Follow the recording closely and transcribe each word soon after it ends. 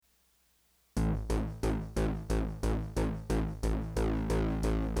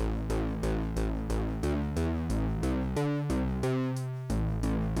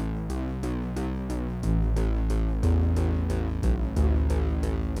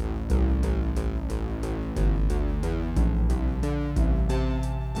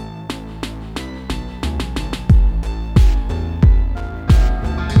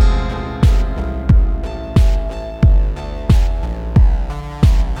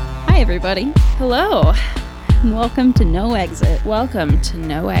everybody. Hello. Welcome to No Exit. Welcome to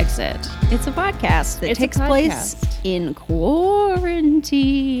No Exit. It's a podcast that takes place in quarantine.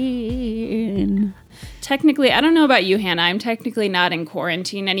 Technically, I don't know about you, Hannah. I'm technically not in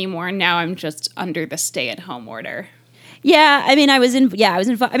quarantine anymore. Now I'm just under the stay-at-home order. Yeah, I mean, it was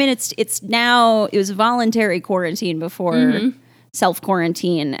voluntary quarantine before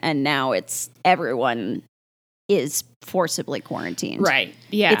self-quarantine, and now it's everyone is forcibly quarantined. Right,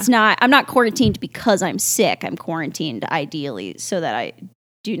 yeah. I'm not quarantined because I'm sick. I'm quarantined ideally so that I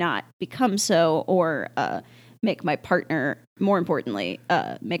do not become so or make my partner, more importantly,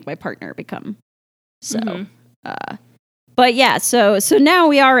 make my partner become so. But yeah, so now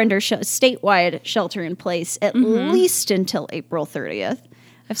we are under statewide shelter in place at least until April 30th.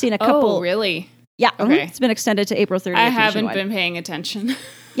 I've seen a couple. Oh, really? Yeah, okay. It's been extended to April 30th. I haven't been paying attention.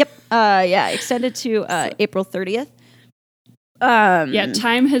 Yep. Yeah, extended to April 30th. Yeah,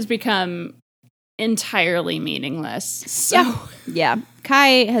 time has become entirely meaningless. So. Yeah.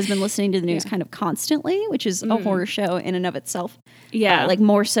 Kai has been listening to the news kind of constantly, which is a horror show in and of itself. Yeah. Like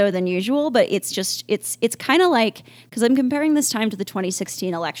more so than usual, but it's just, it's kind of like, because I'm comparing this time to the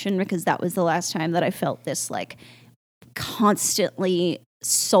 2016 election because that was the last time that I felt this like constantly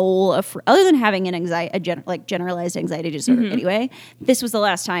other than having an generalized anxiety disorder anyway, this was the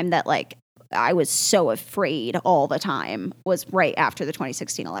last time that like I was so afraid all the time was right after the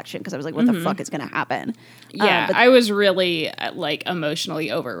 2016 election because I was like, what the fuck is going to happen? Yeah, but I was really like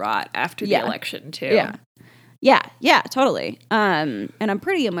emotionally overwrought after the election too. Yeah, totally. And I'm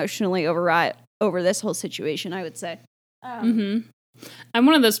pretty emotionally overwrought over this whole situation, I would say. I'm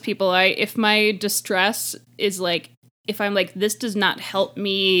one of those people, if my distress is like, if I'm like, this does not help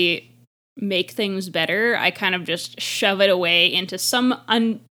me make things better, I kind of just shove it away into some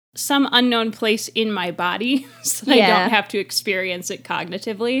unknown place in my body so that I don't have to experience it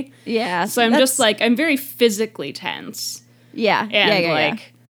cognitively. Yeah. So I'm just like, I'm very physically tense. Yeah. And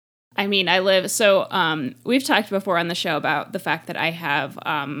I mean, we've talked before on the show about the fact that I have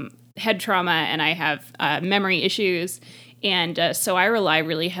head trauma and I have memory issues. And so I rely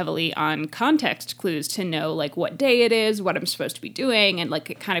really heavily on context clues to know like what day it is, what I'm supposed to be doing, and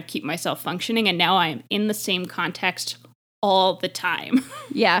like kind of keep myself functioning. And now I'm in the same context all the time.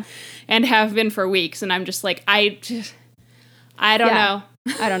 Yeah. And have been for weeks. And I'm just like, I don't know.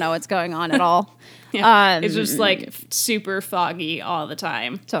 I don't know what's going on at all. It's just like super foggy all the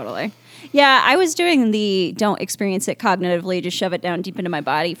time. Totally. Yeah, I was doing the don't experience it cognitively, just shove it down deep into my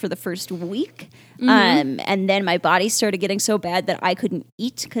body for the first week. And then my body started getting so bad that I couldn't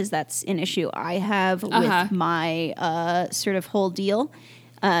eat because that's an issue I have with my sort of whole deal.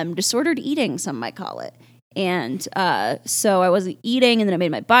 Disordered eating, some might call it. And so I wasn't eating, and then it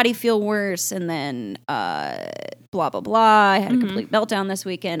made my body feel worse, and then blah, blah, blah. I had a complete meltdown this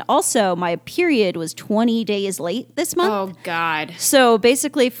weekend. Also, my period was 20 days late this month. Oh, God. So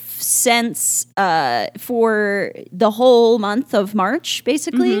basically, since for the whole month of March,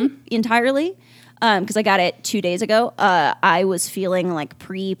 basically, entirely, because I got it 2 days ago, I was feeling like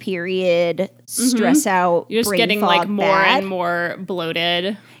pre-period, stress out, You're just brain getting fog like more bad. and more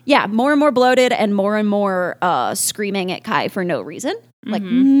bloated. Yeah, more and more bloated and more screaming at Kai for no reason. Like,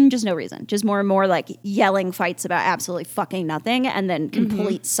 just no reason. Just more and more like yelling fights about absolutely fucking nothing and then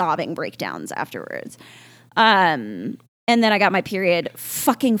complete sobbing breakdowns afterwards. And then I got my period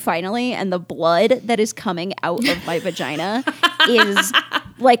fucking finally, and the blood that is coming out of my vagina is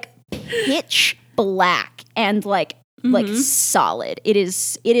like pitch black and like solid. It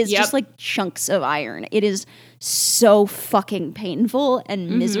is just like chunks of iron. It is so fucking painful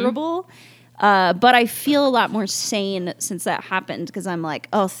and miserable. But I feel a lot more sane since that happened because I'm like,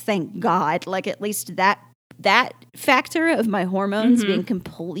 oh, thank God. Like at least that factor of my hormones being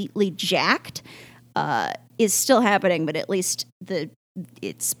completely jacked is still happening, but at least it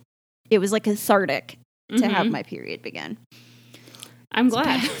was like cathartic to have my period begin. I'm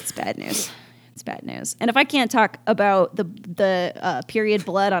glad. It's bad news. It's bad news. And if I can't talk about the period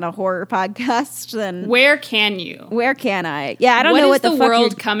blood on a horror podcast, then where can you? Where can I? Yeah, I don't know what the fuck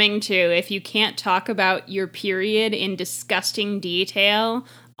world coming to if you can't talk about your period in disgusting detail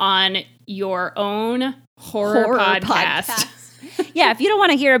on your own horror podcast. Yeah, if you don't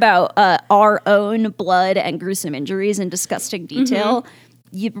want to hear about our own blood and gruesome injuries in disgusting detail,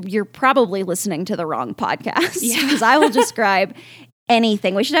 you're probably listening to the wrong podcast. Yeah, because I will describe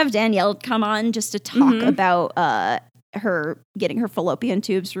anything. We should have Danielle come on just to talk about her getting her fallopian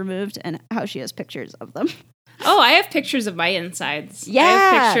tubes removed and how she has pictures of them. Oh, I have pictures of my insides. Yeah. I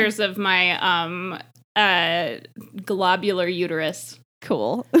have pictures of my globular uterus.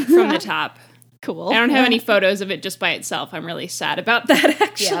 Cool. From the top. Cool. I don't have any photos of it just by itself. I'm really sad about that,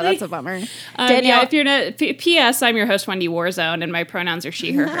 actually. Yeah, that's a bummer. Danielle, if you're not, P.S. I'm your host, Wendy Warzone, and my pronouns are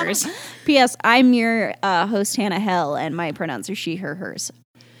she, her, hers. P.S. I'm your host, Hannah Hell, and my pronouns are she, her, hers.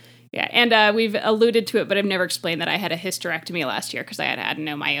 Yeah, and we've alluded to it, but I've never explained that I had a hysterectomy last year because I had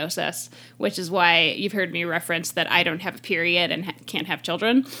adenomyosis, which is why you've heard me reference that I don't have a period and can't have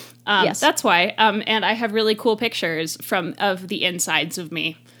children. Yes. That's why. And I have really cool pictures of the insides of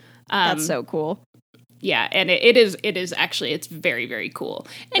me. That's so cool. Yeah, and it is actually, it's very, very cool.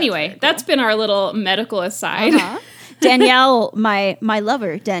 Anyway, that's been our little medical aside. Danielle, my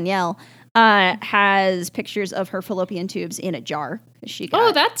lover, Danielle, has pictures of her fallopian tubes in a jar. She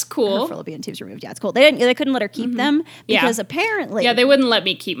got that's cool. her fallopian tubes removed. Yeah, it's cool. They couldn't let her keep them because apparently... Yeah, they wouldn't let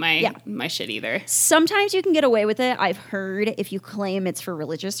me keep my shit either. Sometimes you can get away with it, I've heard, if you claim it's for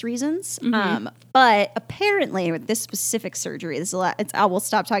religious reasons. But apparently with this specific surgery, I will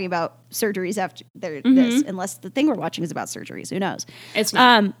stop talking about surgeries after this, unless the thing we're watching is about surgeries. Who knows? It's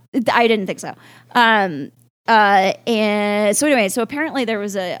not. I didn't think so. And so anyway, so apparently there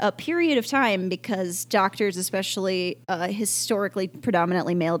was a period of time because doctors, especially historically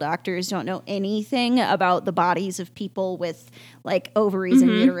predominantly male doctors, don't know anything about the bodies of people with like ovaries and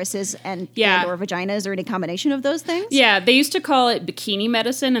uteruses and or vaginas or any combination of those things. Yeah, they used to call it bikini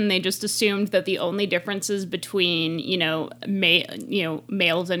medicine, and they just assumed that the only differences between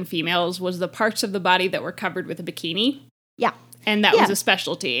males and females was the parts of the body that were covered with a bikini. Yeah, and that was a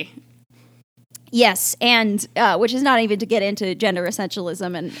specialty. Yes, and which is not even to get into gender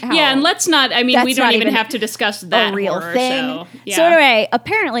essentialism and how... Yeah, and let's not... I mean, we don't even have to discuss that a real horror, thing. So anyway,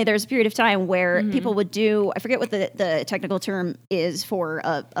 apparently there's a period of time where people would do... I forget what the technical term is for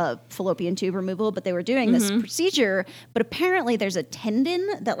a fallopian tube removal, but they were doing this procedure, but apparently there's a tendon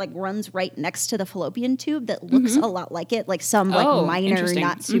that like runs right next to the fallopian tube that looks a lot like it, like some like minor,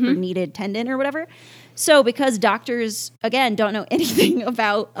 not super needed tendon or whatever. So because doctors, again, don't know anything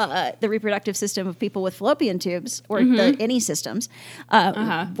about the reproductive system of people with fallopian tubes or any systems,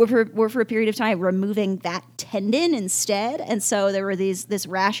 we're for a period of time removing that tendon instead. And so there were this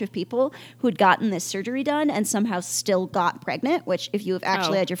rash of people who had gotten this surgery done and somehow still got pregnant, which if you have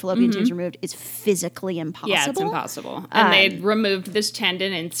actually had your fallopian tubes removed is physically impossible. Yeah, it's impossible. And they removed this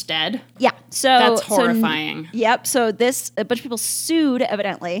tendon instead. Yeah. So that's horrifying. So a bunch of people sued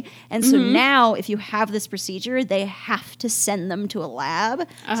evidently. And so now if you have this procedure, they have to send them to a lab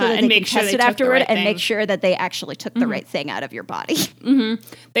so that they can test it afterward and make sure that they actually took the right thing out of your body.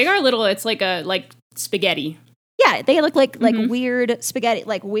 They are little, it's like spaghetti. Yeah, they look like weird spaghetti,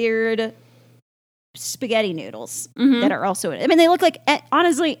 noodles that are also, I mean, they look like,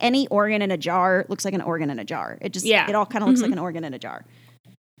 honestly, any organ in a jar looks like an organ in a jar. It just, it all kind of looks like an organ in a jar.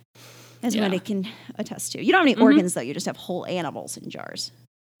 As Wendy can attest to. You don't have any organs, though. You just have whole animals in jars.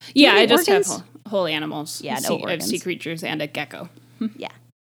 Yeah, I just have whole animals. Yeah, no organs. Sea creatures and a gecko. Yeah.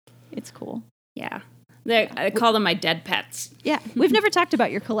 It's cool. Yeah. I call them my dead pets. Yeah. We've never talked about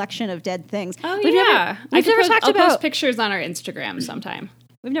your collection of dead things. Oh, I'll post pictures on our Instagram sometime.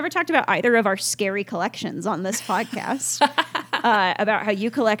 We've never talked about either of our scary collections on this podcast. About how you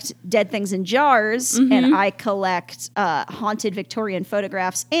collect dead things in jars and I collect haunted Victorian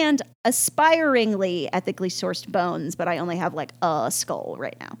photographs and aspiringly ethically sourced bones, but I only have like a skull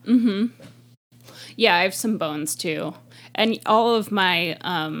right now. Yeah, I have some bones too. And all of my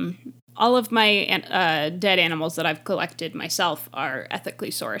dead animals that I've collected myself are ethically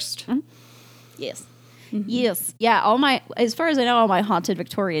sourced. Yes. Yes. Yeah, as far as I know, all my haunted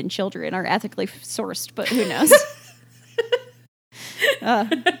Victorian children are ethically sourced, but who knows?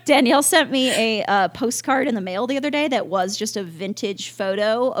 Danielle sent me a postcard in the mail the other day that was just a vintage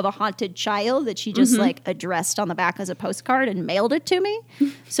photo of a haunted child that she just like addressed on the back as a postcard and mailed it to me.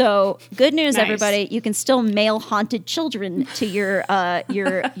 So good news, everybody! You can still mail haunted children to your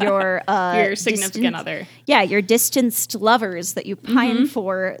significant other. Yeah, your distanced lovers that you pine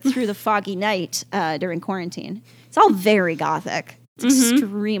for through the foggy night during quarantine. It's all very gothic. It's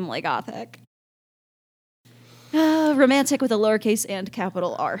extremely gothic. Romantic with a lowercase and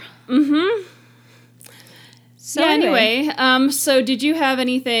capital R. So anyway, so did you have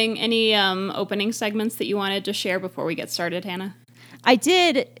any opening segments that you wanted to share before we get started, Hannah? I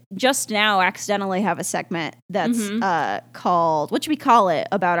did just now accidentally have a segment that's called, what should we call it,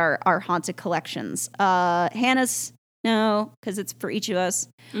 about our haunted collections. Hannah's, no, because it's for each of us.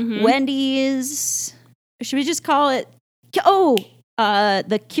 Wendy's, should we just call it,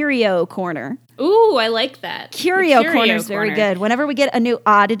 The Curio Corner. Ooh, I like that. Curio Corner is very good. Whenever we get a new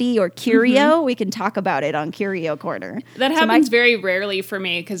oddity or curio, we can talk about it on Curio Corner. That happens very rarely for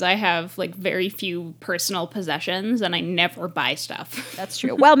me because I have like very few personal possessions and I never buy stuff. That's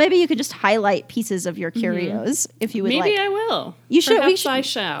true. Well, maybe you could just highlight pieces of your curios if you would like. Maybe I will. You should. Perhaps I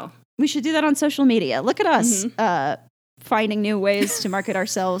shall. We should do that on social media. Look at us finding new ways to market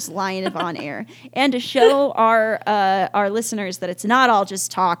ourselves live on air and to show our listeners that it's not all just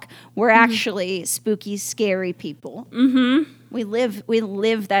talk. We're actually spooky, scary people. Mm-hmm. We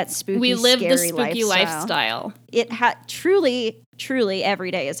live that spooky, we live scary the spooky lifestyle. It truly every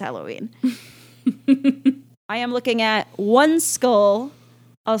day is Halloween. I am looking at one skull,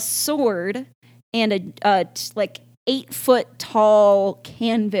 a sword, and a 8-foot tall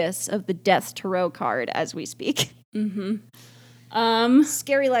canvas of the Death Tarot card as we speak. Mm-hmm.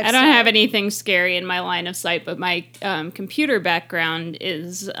 Scary lifestyle. I don't have anything scary in my line of sight, but my computer background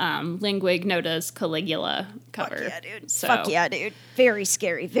is Lingua Ignota's Caligula cover. Fuck yeah, dude. Fuck yeah, dude. Very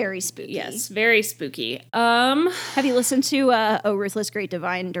scary, very spooky. Yes, very spooky. Have you listened to A Ruthless Great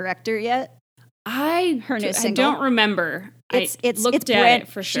Divine Director yet? Her new single? I don't remember. It's looked at it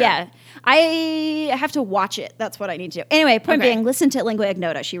for sure. Yeah. I have to watch it. That's what I need to do. Anyway, point being, listen to Lingua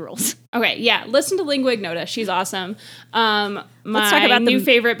Ignota. She rules. Okay, yeah. Listen to Lingua Ignota. She's awesome. Let's talk about new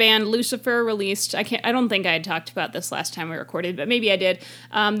favorite band, Lucifer, released. I don't think I had talked about this last time we recorded, but maybe I did.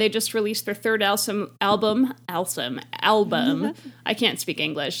 They just released their third album. I can't speak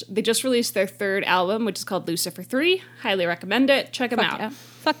English. They just released their third album, which is called Lucifer 3. Highly recommend it. Check them out. Yeah.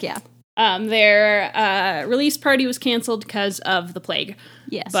 Fuck yeah. Their release party was canceled because of the plague.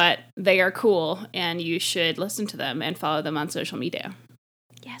 Yes. But they are cool, and you should listen to them and follow them on social media.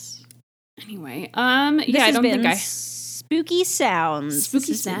 Yes. Anyway, I don't think Spooky Sounds.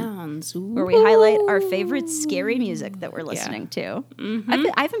 Spooky Sounds. Ooh. Where we highlight our favorite scary music that we're listening to. Mm-hmm.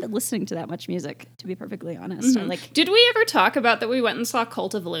 I haven't been listening to that much music, to be perfectly honest. Mm-hmm. Did we ever talk about that we went and saw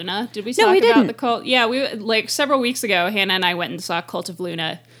Cult of Luna? Did we talk about the cult? Yeah, we several weeks ago, Hannah and I went and saw Cult of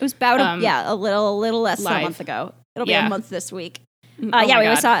Luna. It was about a little less than a month ago. It'll be a month this week.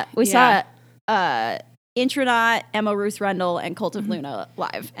 We saw Intronaut, Emma Ruth Rendell, and Cult of Luna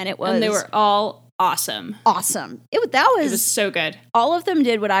live, and they were all awesome. It was so good. All of them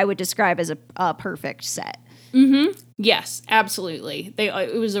did what I would describe as a perfect set. Mm-hmm. Yes, absolutely.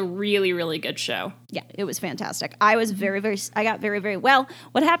 It was a really, really good show. Yeah, it was fantastic. I got very, very well.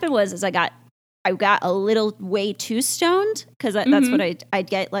 What happened was I got a little way too stoned because that's what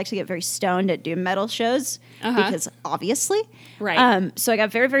I'd like to get very stoned at doom metal shows because obviously. Right. So I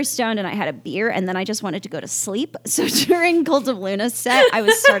got very, very stoned and I had a beer and then I just wanted to go to sleep. So during Cult of Luna's set, I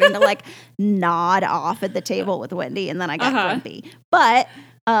was starting to nod off at the table with Wendy and then I got grumpy. But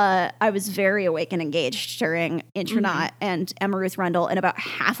I was very awake and engaged during Intronaut and Emma Ruth Rendell and about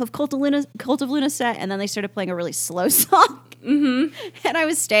half of Cult of Luna's set and then they started playing a really slow song. Mm-hmm. And I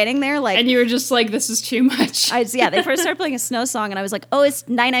was standing there and you were just like, this is too much. They first started playing a snow song and I was like, oh, it's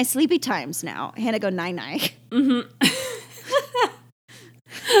night sleepy times now. Hannah go night. Mm-hmm.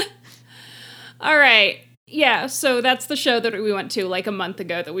 All right. Yeah, so that's the show that we went to a month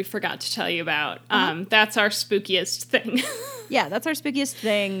ago that we forgot to tell you about. That's our spookiest thing. Yeah, that's our spookiest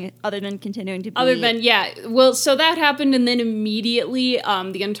thing, other than continuing to be... Well, so that happened, and then immediately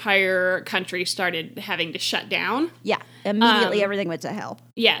the entire country started having to shut down. Yeah, immediately everything went to hell.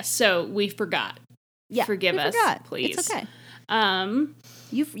 Yeah, so we forgot. Yeah, Forgive us, please. It's okay.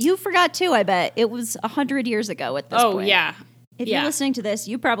 You forgot too, I bet. It was 100 years ago at this point. Oh, yeah. If you're listening to this,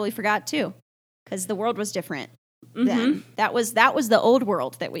 you probably forgot too. Because the world was different then. That was the old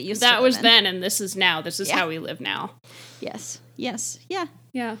world that we used to live in. That was then, and this is now. This is how we live now. Yes. Yeah.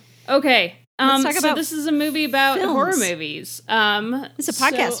 Okay. Let's talk about this is a movie about horror movies. It's a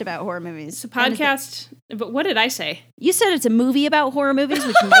podcast about horror movies. It's a podcast, but what did I say? You said it's a movie about horror movies,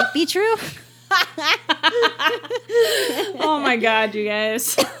 which might be true. Oh my God, you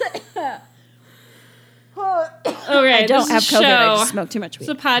guys. Okay, I don't have COVID. I just smoked too much weed.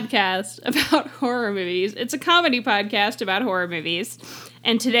 It's a podcast about horror movies. It's a comedy podcast about horror movies.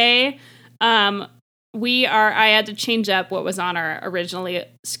 And today, I had to change up what was on our originally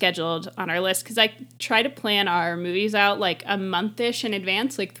scheduled on our list because I try to plan our movies out a month-ish in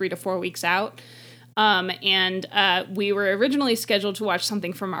advance, 3 to 4 weeks out. And we were originally scheduled to watch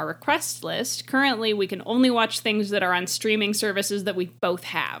something from our request list. Currently, we can only watch things that are on streaming services that we both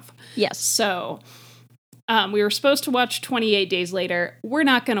have. Yes. So... we were supposed to watch 28 Days Later. We're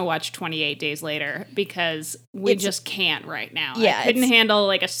not going to watch 28 Days Later because we just can't right now. Yeah, I couldn't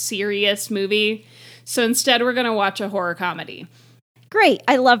handle a serious movie. So instead, we're going to watch a horror comedy. Great.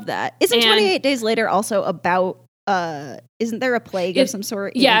 I love that. Isn't 28 Days Later also about isn't there a plague of some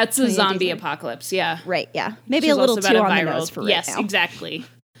sort? Yeah, it's a 2018? zombie apocalypse. Yeah, right. Yeah, maybe Which a is little also too about on a the viral. nose for right yes, now. exactly.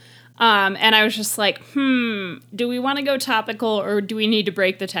 And I was just like, do we want to go topical or do we need to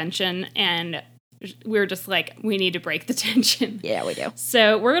break the tension? And we were just like, we need to break the tension. Yeah, we do.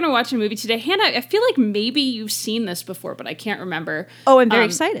 So we're going to watch a movie today. Hannah, I feel like maybe you've seen this before, but I can't remember. Oh, I'm very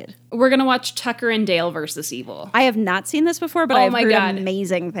excited. We're going to watch Tucker and Dale versus Evil. I have not seen this before, but I've heard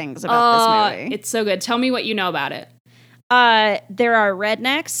amazing things about this movie. It's so good. Tell me what you know about it. There are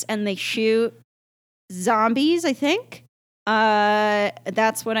rednecks and they shoot zombies, I think.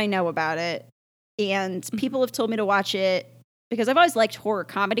 That's what I know about it. And people have told me to watch it because I've always liked horror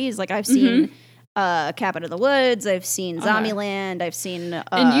comedies. Like I've seen Cabin in the Woods, I've seen Zombieland, I've seen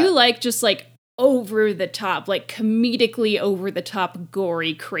and you like just like over the top, like comedically over the top,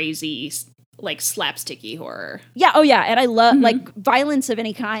 gory, crazy, like slapsticky horror. Yeah, oh yeah, and I love like violence of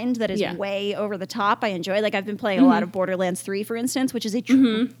any kind that is way over the top. I enjoy. Like I've been playing a lot of Borderlands 3, for instance, which is a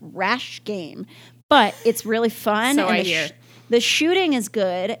trash game, but it's really fun. So and I hear. The shooting is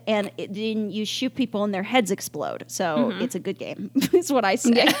good, and then you shoot people and their heads explode. So it's a good game, is what I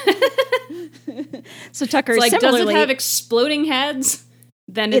say. Yeah. So Tucker, like, similarly, does it have exploding heads?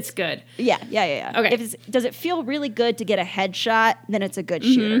 Then it's good. Yeah. Okay. Does it feel really good to get a headshot? Then it's a good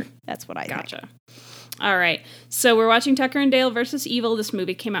shooter. That's what I think. Gotcha. All right. So we're watching Tucker and Dale versus Evil. This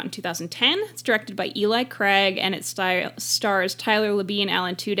movie came out in 2010. It's directed by Eli Craig, and it stars Tyler Labine,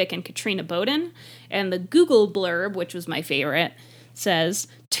 Alan Tudyk, and Katrina Bowden. And the Google blurb, which was my favorite, says,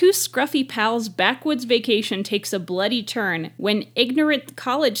 "Two scruffy pals' backwoods vacation takes a bloody turn when ignorant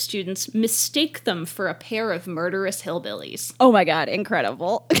college students mistake them for a pair of murderous hillbillies." Oh my God,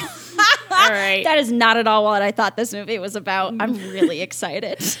 incredible. All right. That is not at all what I thought this movie was about. I'm really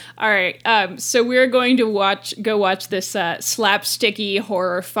excited. All right. So we're going to go watch this slapsticky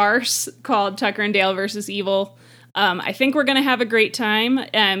horror farce called Tucker and Dale versus Evil. I think we're going to have a great time.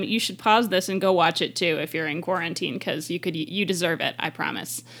 You should pause this and go watch it too if you're in quarantine, because you deserve it. I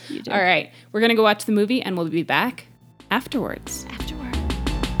promise. You do. All right. We're going to go watch the movie and we'll be back afterwards.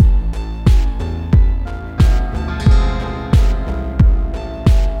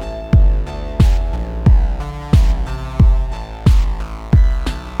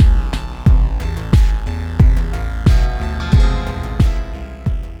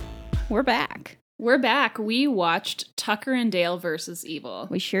 We're back. We watched Tucker and Dale versus Evil.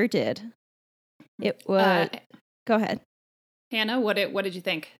 We sure did. It was. Go ahead, Hannah. What did you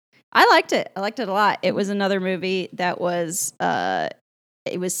think? I liked it. I liked it a lot. It was another movie that was.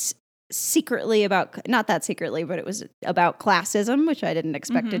 It was secretly about, not that secretly, but it was about classism, which I didn't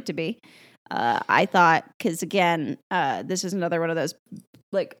expect it to be. I thought, because again, this is another one of those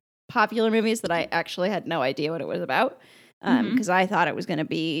like popular movies that I actually had no idea what it was about. Because I thought it was going to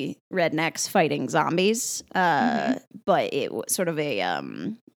be rednecks fighting zombies, but it was sort of a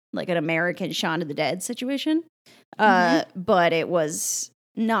like an American Shaun of the Dead situation. But it was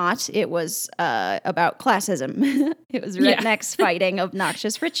not. It was about classism. It was rednecks fighting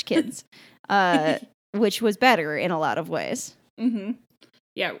obnoxious rich kids, which was better in a lot of ways.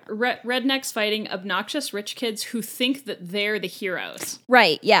 Yeah, rednecks fighting obnoxious rich kids who think that they're the heroes.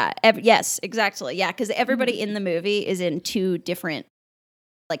 Right, yeah. Yes, exactly. Yeah, because everybody in the movie is in two different,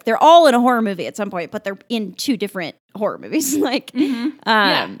 like, they're all in a horror movie at some point, but they're in two different horror movies. Like, and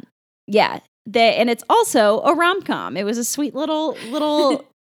it's also a rom-com. It was a sweet little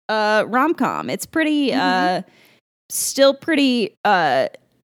rom-com. It's pretty, still pretty, well,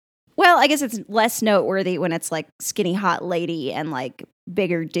 I guess it's less noteworthy when it's like skinny hot lady and like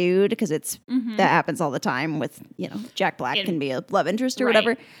bigger dude, because it's that happens all the time with, you know, Jack Black can be a love interest or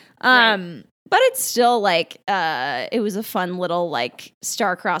whatever. But it's still like it was a fun little like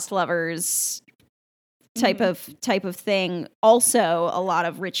star-crossed lovers type of thing. Also, a lot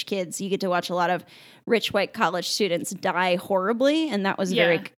of rich kids. You get to watch a lot of rich white college students die horribly, and that was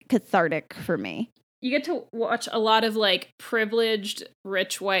very cathartic for me. You get to watch a lot of like privileged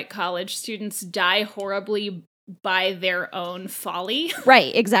rich white college students die horribly by their own folly.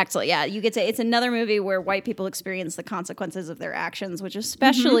 Right, exactly. Yeah, you get to, it's another movie where white people experience the consequences of their actions, which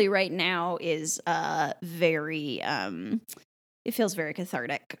especially right now is very it feels very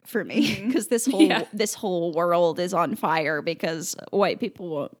cathartic for me, because this whole world is on fire because white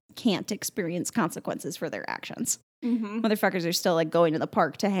people can't experience consequences for their actions. Motherfuckers are still like going to the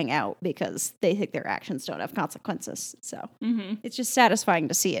park to hang out because they think their actions don't have consequences. So it's just satisfying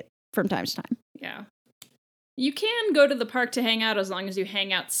to see it from time to time. Yeah. You can go to the park to hang out as long as you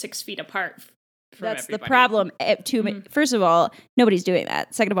hang out 6 feet apart from That's everybody. the problem. First of all, nobody's doing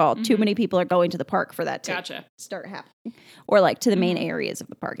that. Second of all, too many people are going to the park for that to start happening. Or like to the main areas of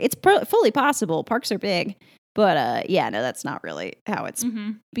the park. It's fully possible. Parks are big. But yeah, no, that's not really how it's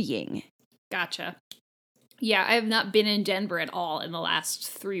being. Gotcha. Yeah, I have not been in Denver at all in the last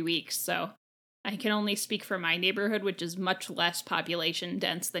 3 weeks, so I can only speak for my neighborhood, which is much less population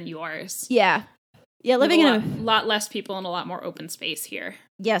dense than yours. Yeah. Yeah, living in a lot less people and a lot more open space here.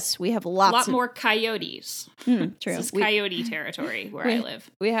 Yes, we have a lot more coyotes. True. This is coyote territory where I live.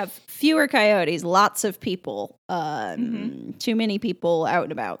 We have fewer coyotes, lots of people, too many people out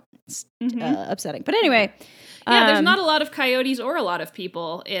and about. It's upsetting. But anyway. Yeah, there's not a lot of coyotes or a lot of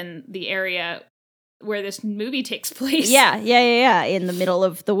people in the area where this movie takes place. Yeah. In the middle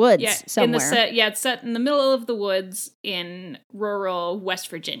of the woods somewhere. It's set in the middle of the woods in rural West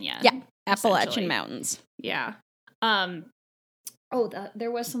Virginia. Yeah, Appalachian Mountains. Yeah.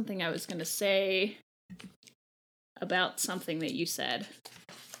 There was something I was going to say about something that you said.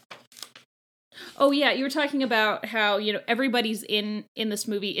 Oh, yeah, you were talking about how, everybody's in this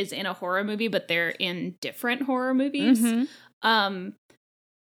movie is in a horror movie, but they're in different horror movies.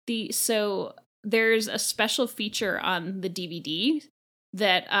 So there's a special feature on the DVD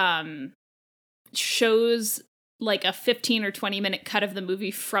that shows like a 15 or 20 minute cut of the movie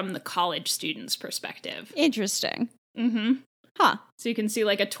from the college student's perspective. Interesting. Huh. So you can see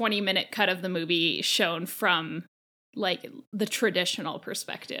like a 20-minute cut of the movie shown from like the traditional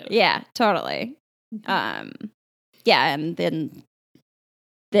perspective. Yeah, totally. Yeah, and then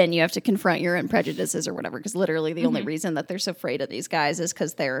you have to confront your own prejudices or whatever, because literally the only reason that they're so afraid of these guys is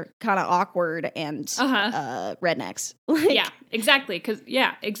because they're kind of awkward and rednecks. Yeah, exactly.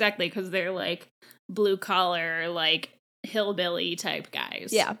 Because they're like blue collar, like hillbilly type guys.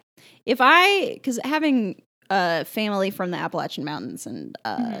 Yeah. Because having a family from the Appalachian Mountains and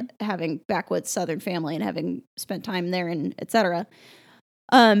having backwoods Southern family and having spent time there and etc.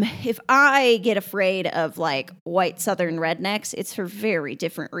 If I get afraid of like white Southern rednecks, it's for very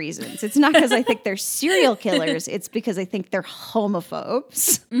different reasons. It's not because I think they're serial killers. It's because I think they're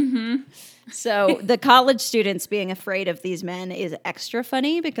homophobes. So the college students being afraid of these men is extra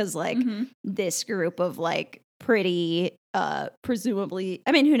funny because like this group of like pretty, presumably,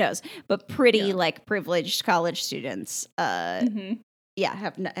 I mean, who knows, but pretty like privileged college students, have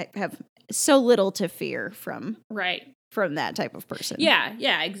so little to fear from that type of person.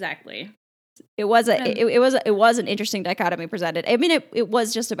 Yeah, exactly. It was an interesting dichotomy presented. I mean, it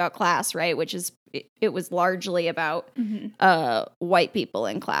was just about class, right? Which is it was largely about white people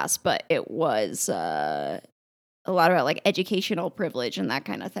in class, but it was a lot about like educational privilege and that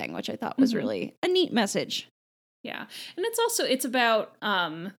kind of thing, which I thought was really a neat message. Yeah, and it's about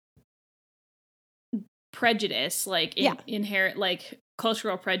prejudice, like inherent like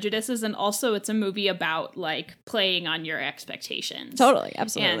cultural prejudices, and also it's a movie about like playing on your expectations. Totally,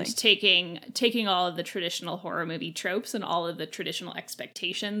 absolutely. And taking all of the traditional horror movie tropes and all of the traditional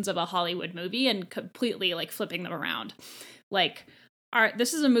expectations of a Hollywood movie and completely like flipping them around. Like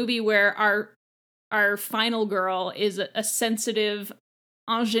this is a movie where our final girl is a sensitive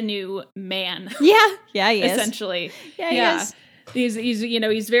ingenue man. Yeah, he is. Essentially. Yeah, he is.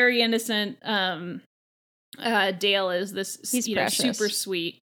 He's very innocent. Dale is this super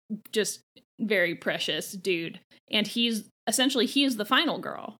sweet, just very precious dude, and he is the final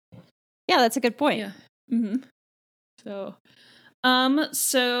girl. Yeah, that's a good point. Yeah.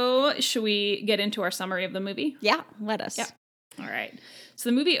 So should we get into our summary of the movie? Yeah, let us. Yeah. All right. So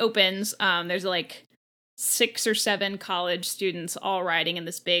the movie opens. There's like 6 or 7 college students all riding in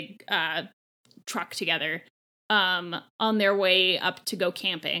this big truck together, on their way up to go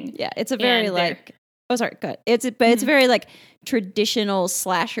camping. Yeah, it's a very like. Oh, sorry. Good. It's very like traditional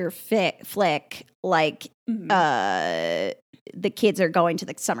slasher flick. Like the kids are going to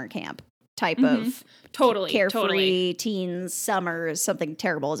the summer camp type of carefree teens summers. Something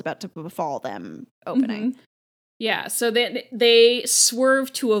terrible is about to befall them. Opening. Yeah. So they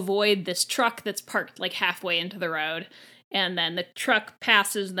swerve to avoid this truck that's parked like halfway into the road, and then the truck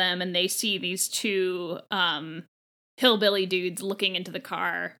passes them, and they see these 2 hillbilly dudes looking into the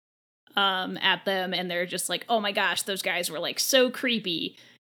car. At them, and they're just like, oh my gosh, those guys were like so creepy,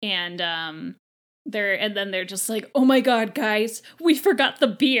 and they're just like, oh my god, guys, we forgot the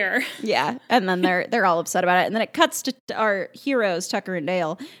beer. Yeah, and then they're all upset about it, and then it cuts to our heroes, Tucker and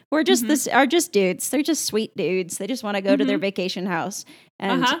Dale, who are just dudes. They're just sweet dudes. They just want to go to their vacation house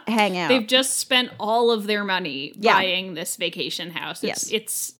and hang out. They've just spent all of their money buying this vacation house.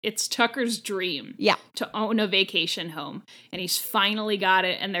 It's Tucker's dream to own a vacation home, and he's finally got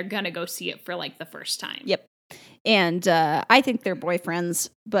it, and they're gonna go see it for like the first time. Yep. And I think they're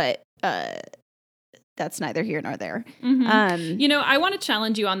boyfriends, but that's neither here nor there. I want to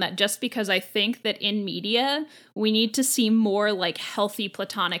challenge you on that, just because I think that in media we need to see more like healthy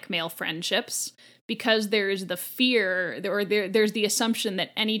platonic male friendships, because there's the fear or there's the assumption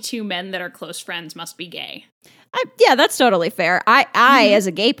that any two men that are close friends must be gay. Yeah, that's totally fair. I as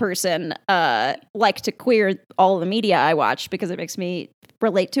a gay person, like to queer all the media I watch because it makes me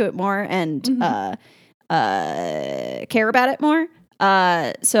relate to it more and care about it more.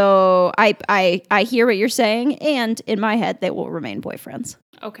 So I hear what you're saying, and in my head, they will remain boyfriends.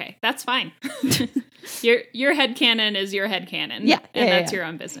 Okay, that's fine. Your headcanon is your headcanon. Yeah, and that's your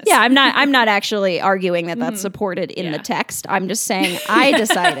own business. Yeah, I'm not actually arguing that that's supported in the text. I'm just saying I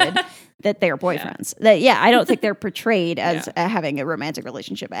decided that they're boyfriends. I don't think they're portrayed as having a romantic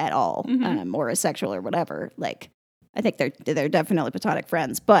relationship at all, or a sexual or whatever. Like, I think they're definitely platonic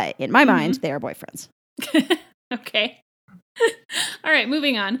friends, but in my mind, they are boyfriends. Okay. All right,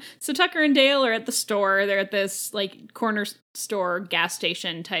 moving on. So Tucker and Dale are at the store. They're at this like corner store gas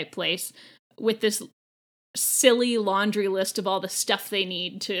station type place with this silly laundry list of all the stuff they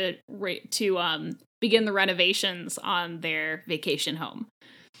need to begin the renovations on their vacation home.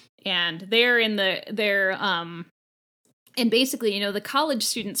 And they're in and basically, the college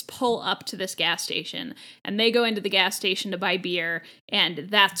students pull up to this gas station and they go into the gas station to buy beer. And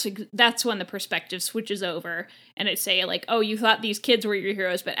that's when the perspective switches over and it say like, oh, you thought these kids were your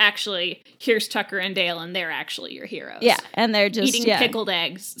heroes, but actually here's Tucker and Dale and they're actually your heroes. Yeah. And they're just eating pickled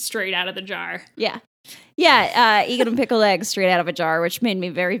eggs straight out of the jar. Yeah. Yeah. Eating pickled eggs straight out of a jar, which made me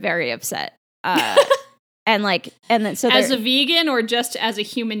very, very upset. And then as a vegan or just as a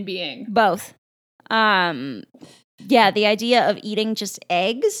human being? Both. Yeah, the idea of eating just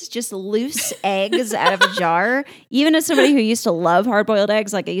loose eggs out of a jar, even as somebody who used to love hard-boiled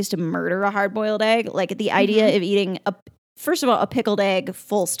eggs, like I used to murder a hard-boiled egg, like the idea of eating first of all, a pickled egg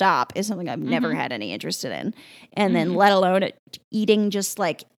full stop is something I've never had any interest in. And then let alone eating just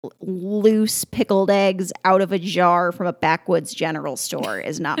like loose pickled eggs out of a jar from a backwoods general store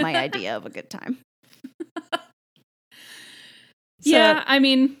is not my idea of a good time. Yeah, I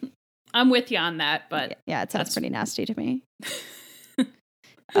mean, I'm with you on that, but yeah, it sounds pretty nasty to me.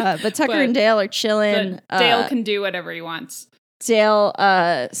 But Tucker and Dale are chilling. Dale can do whatever he wants.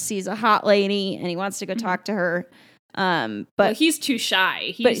 Dale sees a hot lady and he wants to go talk to her. But he's too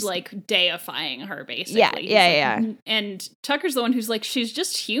shy. He's like deifying her, basically. Yeah. And Tucker's the one who's like, she's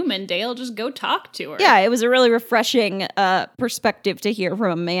just human. Dale, just go talk to her. Yeah, it was a really refreshing perspective to hear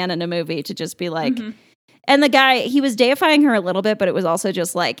from a man in a movie to just be like, and the guy, he was deifying her a little bit, but it was also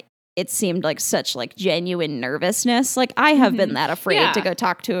just like, it seemed like such like genuine nervousness. Like I have been that afraid to go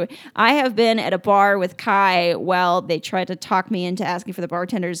talk to. I have been at a bar with Kai while they tried to talk me into asking for the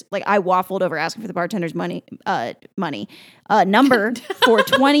bartender's. Like I waffled over asking for the bartender's number for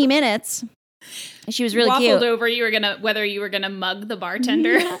 20 minutes. She was really cute. Waffled over whether you were gonna mug the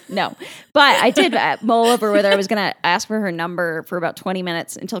bartender. No, but I did mull over whether I was gonna ask for her number for about 20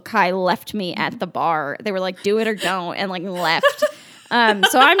 minutes until Kai left me at the bar. They were like, "Do it or don't," and like left.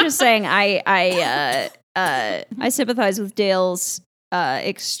 So I'm just saying I sympathize with Dale's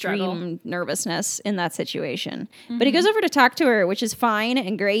extreme nervousness in that situation. But he goes over to talk to her, which is fine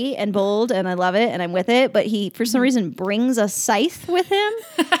and great and bold, and I love it and I'm with it. But he, for some reason, brings a scythe with him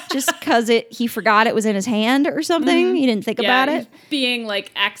just because he forgot it was in his hand or something. He didn't think about it. Being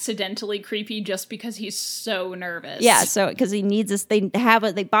like accidentally creepy just because he's so nervous. Yeah, so because he needs this, they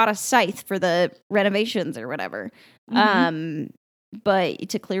bought a scythe for the renovations or whatever. But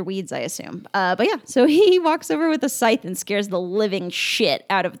to clear weeds, I assume. But yeah, so he walks over with a scythe and scares the living shit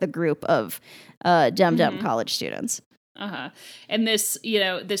out of the group of dumb college students. And this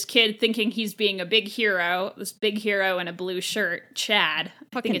kid thinking he's being a big hero, this big hero in a blue shirt, Chad.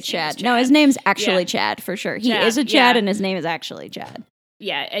 Fucking Chad. No, his name's actually Chad for sure. He is a Chad and his name is actually Chad.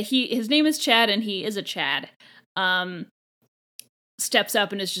 Yeah, his name is Chad and he is a Chad. Steps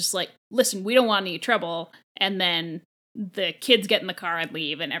up and is just like, listen, we don't want any trouble. And then the kids get in the car and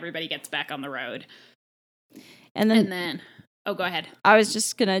leave and everybody gets back on the road. And then oh, go ahead. I was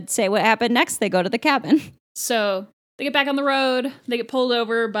just going to say what happened next. They go to the cabin. So they get back on the road. They get pulled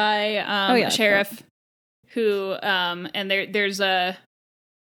over by a sheriff who, and there's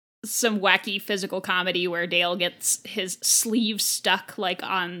some wacky physical comedy where Dale gets his sleeve stuck like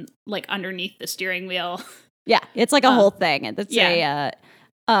underneath the steering wheel. Yeah, it's like a whole thing. It's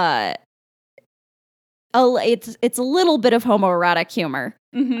it's a little bit of homoerotic humor.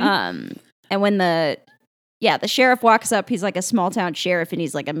 And when the sheriff walks up, he's like a small town sheriff and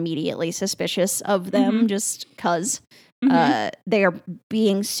he's like immediately suspicious of them just because they are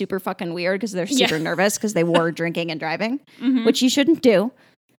being super fucking weird because they're super nervous because they were drinking and driving, which you shouldn't do.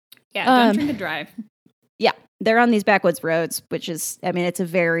 Yeah, don't drink and drive. Yeah, they're on these backwoods roads, which is, I mean, it's a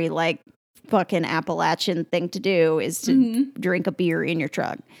very like fucking Appalachian thing to do is to drink a beer in your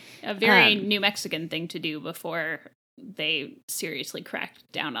truck. A very New Mexican thing to do before they seriously cracked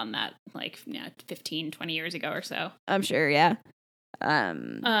down on that, 15, 20 years ago or so. I'm sure, yeah.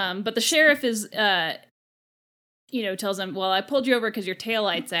 But the sheriff is, tells him, well, I pulled you over because your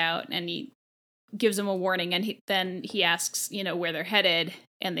taillight's out, and he gives him a warning, and then he asks, where they're headed,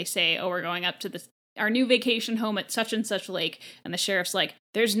 and they say, oh, we're going up to our new vacation home at such and such lake, and the sheriff's like,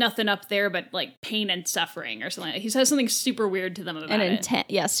 there's nothing up there but pain and suffering or something. He says something super weird to them about it.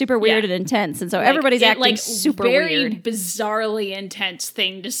 Yeah, super weird and intense, and so everybody's acting super very weird. Bizarrely intense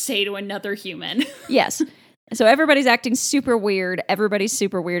thing to say to another human. Yes. So everybody's acting super weird. Everybody's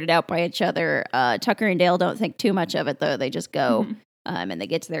super weirded out by each other. Tucker and Dale don't think too much of it, though. They just go, and they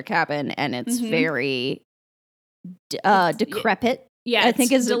get to their cabin, and it's very decrepit. Yeah, I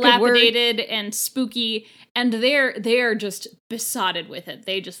think is dilapidated and spooky, and they're just besotted with it.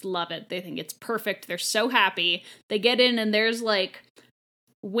 They just love it. They think it's perfect. They're so happy. They get in, and there's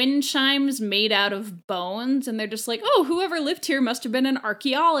wind chimes made out of bones, and they're just like, oh, whoever lived here must have been an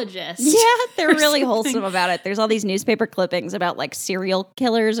archaeologist. Yeah, they're really wholesome about it. There's all these newspaper clippings about serial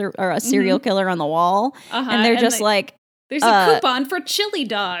killers or a serial killer on the wall, and they're just there's a coupon for chili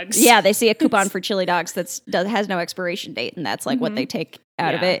dogs. Yeah, they see a coupon for chili dogs that has no expiration date, and that's what they take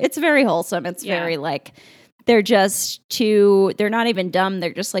out of it. It's very wholesome. It's very they're just they're not even dumb.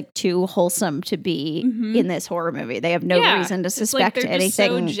 They're just too wholesome to be in this horror movie. They have no reason to suspect they're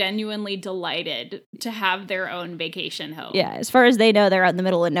anything. Just so genuinely delighted to have their own vacation home. Yeah, as far as they know, they're out in the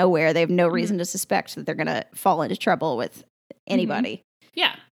middle of nowhere. They have no reason to suspect that they're going to fall into trouble with anybody.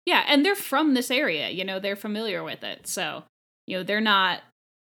 Yeah. Yeah, and they're from this area, they're familiar with it. So, they're not...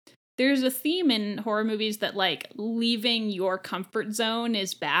 There's a theme in horror movies that, leaving your comfort zone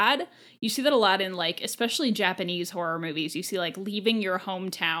is bad. You see that a lot in, especially Japanese horror movies. You see, leaving your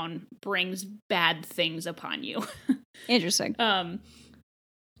hometown brings bad things upon you. Interesting.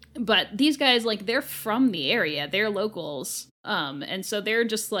 But these guys, they're from the area. They're locals. And so they're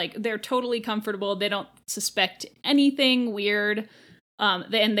just, they're totally comfortable. They don't suspect anything weird.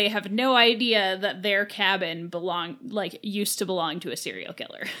 And they have no idea that their cabin used to belong to a serial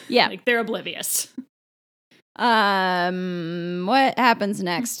killer. Yeah. They're oblivious. What happens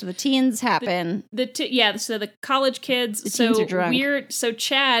next? The teens happen. So the college kids. The teens are drunk. So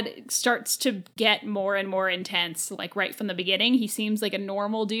Chad starts to get more and more intense, right from the beginning. He seems like a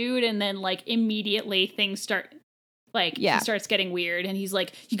normal dude, and then immediately things start... He starts getting weird, and he's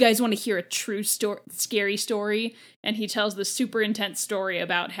like, you guys want to hear a true scary story? And he tells this super intense story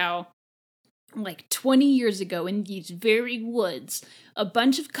about how, 20 years ago in these very woods, a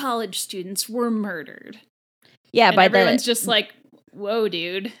bunch of college students were murdered. Yeah, and everyone's just like, whoa,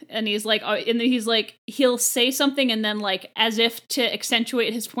 dude. And he's like, he'll say something, and then, as if to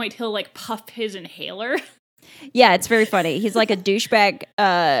accentuate his point, he'll, puff his inhaler. Yeah, it's very funny. He's like a douchebag,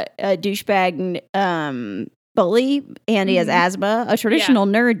 bully, and he has asthma, a traditional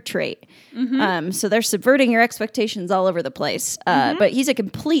nerd trait. So they're subverting your expectations all over the place. But he's a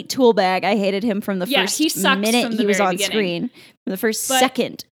complete tool bag. I hated him from the first minute he was on screen. From the first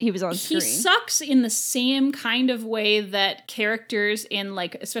second he was on screen. He sucks in the same kind of way that characters in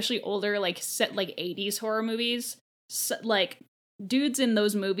especially older 80s horror movies, dudes in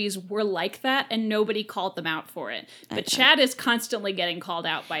those movies were like that, and nobody called them out for it. But Chad is constantly getting called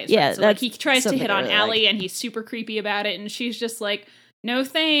out by his friends. So, he tries to hit on Allie, and he's super creepy about it, and she's just like, no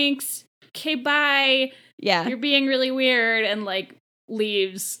thanks. Okay, bye. Yeah. You're being really weird, and,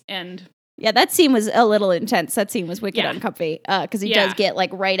 leaves, and... Yeah, that scene was a little intense. That scene was wicked uncomfy, because he does get,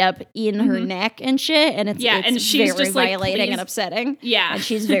 right up in her neck and shit, and it's and she's very just, violating and upsetting. Yeah. And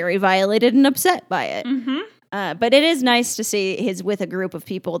she's very violated and upset by it. But it is nice to see he's with a group of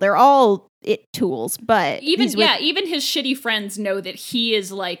people. They're all tools, but even his shitty friends know that he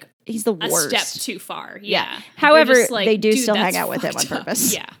is he's the worst. A step too far. Yeah. However, they do still hang out with him on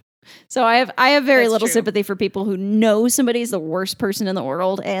purpose. Yeah. So I have very little sympathy for people who know somebody's the worst person in the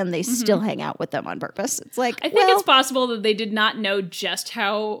world and they still hang out with them on purpose. It's I think it's possible that they did not know just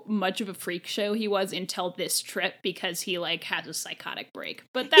how much of a freak show he was until this trip, because he has a psychotic break.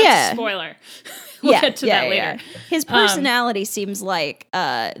 But that's a spoiler. We'll get to that later. Yeah. His personality seems like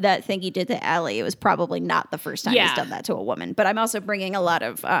that thing he did to Allie. It was probably not the first time he's done that to a woman. But I'm also bringing a lot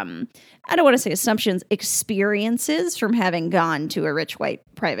of I don't want to say assumptions, experiences from having gone to a rich white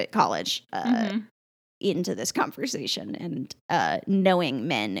private college into this conversation, and knowing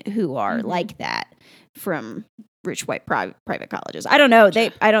men who are like that from rich white private colleges. I don't know.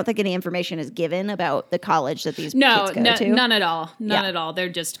 I don't think any information is given about the college that these kids go to. None at all. None at all. They're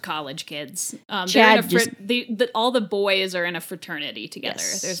just college kids. All the boys are in a fraternity together.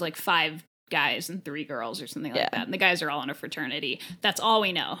 Yes. There's 5 guys and 3 girls or something like that. And the guys are all in a fraternity. That's all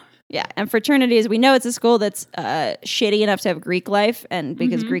we know. Yeah, and fraternities, we know it's a school that's shitty enough to have Greek life, and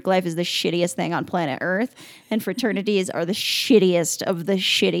because Greek life is the shittiest thing on planet Earth, and fraternities are the shittiest of the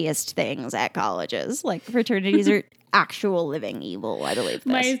shittiest things at colleges. Like, fraternities are actual living evil, I believe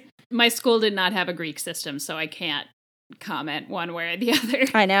this. My school did not have a Greek system, so I can't comment one way or the other.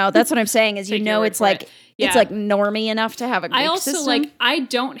 I know, that's what I'm saying, is it's like it's like normie enough to have a Greek system. I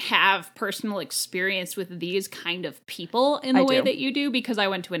don't have personal experience with these kind of people in the way that you do, because I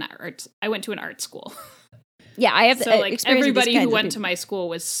went to an art school. Yeah, I have so like everybody who went to my school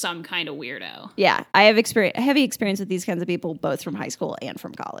was some kind of weirdo. Yeah, I have heavy experience with these kinds of people, both from high school and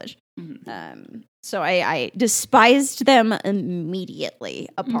from college. So I despised them immediately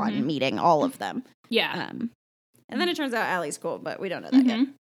upon meeting all of them. Yeah. And then it turns out Allie's cool, but we don't know that yet.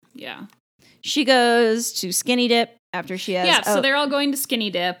 Yeah. She goes to Skinny Dip after she has... Yeah, so they're all going to Skinny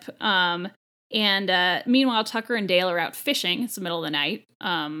Dip. And meanwhile, Tucker and Dale are out fishing. It's the middle of the night.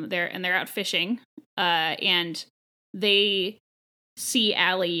 They're out fishing. And they see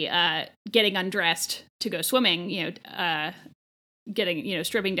Allie getting undressed to go swimming,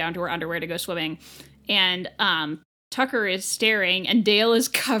 stripping down to her underwear to go swimming. And Tucker is staring, and Dale is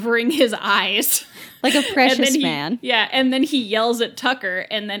covering his eyes. Like a precious man. Yeah, and then he yells at Tucker,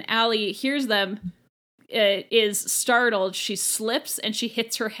 and then Allie hears them, is startled. She slips, and she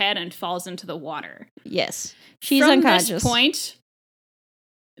hits her head and falls into the water. Yes. She's From unconscious. From this point,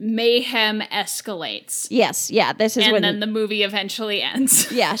 mayhem escalates. Yes, yeah, this is and when... And then the movie eventually ends.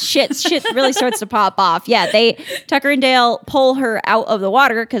 Yeah, shit really starts to pop off. Yeah, Tucker and Dale pull her out of the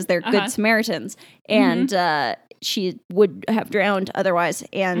water because they're good Samaritans. And, she would have drowned otherwise,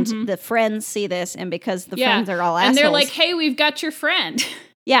 and the friends see this, and because the friends are all assholes, and they're like, "Hey, we've got your friend."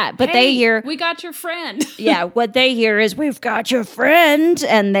 Yeah, but they hear, "We got your friend." Yeah, what they hear is, "We've got your friend,"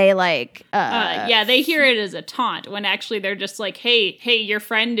 and they like, they hear it as a taunt when actually they're just like, "Hey, your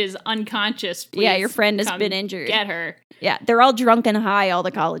friend is unconscious. Please yeah, your friend has been injured. Get her." Yeah, they're all drunk and high, all the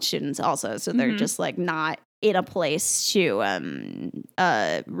college students also, so they're just like not in a place to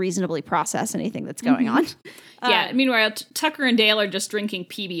reasonably process anything that's going on. Yeah, meanwhile, Tucker and Dale are just drinking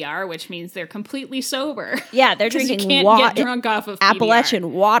PBR, which means they're completely sober. Yeah, they're drinking you can't get drunk off of PBR.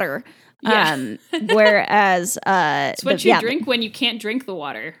 Appalachian water. Yeah. Whereas... it's what you drink when you can't drink the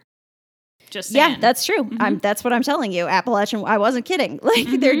water. Just saying. Yeah, that's true. That's what I'm telling you. Appalachian. I wasn't kidding. Like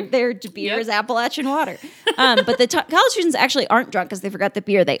their beer is Appalachian water. But the college students actually aren't drunk because they forgot the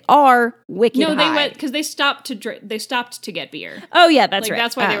beer. They are wicked high. No, they went because they stopped to drink. They stopped to get beer. Oh yeah, that's right.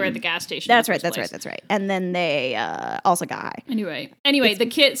 That's why they were at the gas station. That's right. And then they also got high. Anyway, the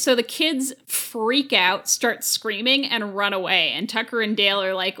kids freak out, start screaming, and run away. And Tucker and Dale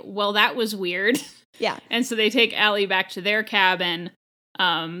are like, "Well, that was weird." Yeah. And so they take Allie back to their cabin.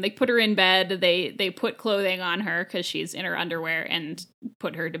 They put her in bed. They put clothing on her because she's in her underwear and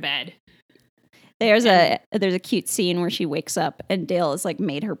put her to bed. There's a cute scene where she wakes up and Dale has like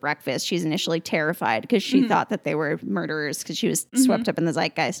made her breakfast. She's initially terrified because she thought that they were murderers because she was swept up in the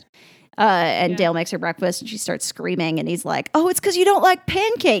zeitgeist. Dale makes her breakfast and she starts screaming and he's like, "Oh, it's because you don't like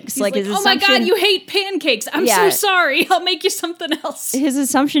pancakes." He's like, "Oh my God, you hate pancakes. I'm so sorry. I'll make you something else." His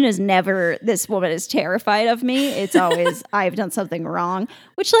assumption is never, this woman is terrified of me. It's always, I've done something wrong.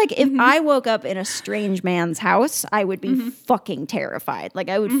 Which, like, if I woke up in a strange man's house, I would be fucking terrified. Like,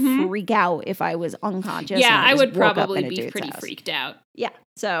 I would freak out if I was unconscious. Yeah, I would probably be pretty freaked out. Yeah.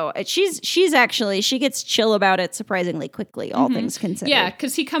 So she's actually, she gets chill about it surprisingly quickly, all things considered. Yeah,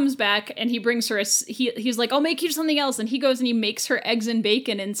 because he comes back and he brings her he's like, "I'll make you something else," and he goes and he makes her eggs and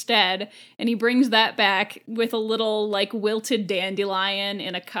bacon instead, and he brings that back with a little like wilted dandelion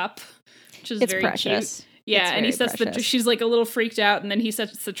in a cup, which is very precious. Cute. Yeah, and he sets she's like a little freaked out, and then he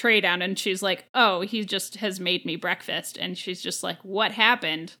sets the tray down, and she's like, "Oh, he just has made me breakfast," and she's just like, "What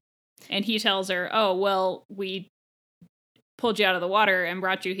happened?" And he tells her, "Oh, well, we pulled you out of the water and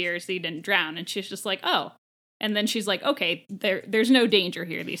brought you here so you didn't drown." And she's just like, "Oh." And then she's like, "Okay, there's no danger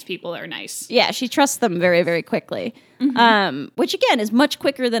here. These people are nice." Yeah, she trusts them very, very quickly. Which again is much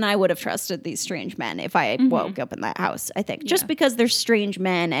quicker than I would have trusted these strange men if I woke up in that house, I think. Just because they're strange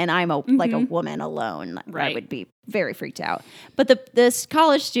men and I'm like a woman alone, I would be very freaked out. But the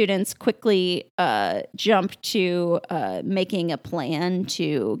college students quickly jump to making a plan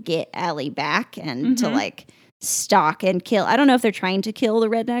to get Allie back and to like stalk and kill. I don't know if they're trying to kill the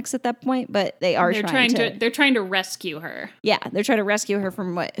rednecks at that point, but they are trying to. They're trying to rescue her. Yeah, they're trying to rescue her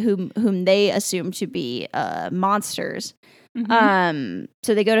from whom they assume to be monsters. So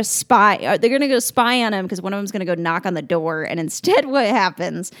they go to spy. They're going to go spy on him because one of them's going to go knock on the door, and instead, what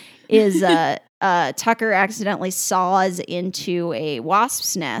happens is Tucker accidentally saws into a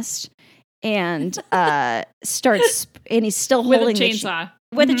wasp's nest. and starts, and he's still with a holding chainsaw.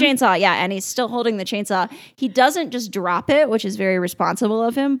 With a chainsaw, yeah, and he's still holding the chainsaw. He doesn't just drop it, which is very responsible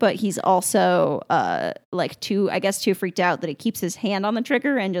of him, but he's also too freaked out that he keeps his hand on the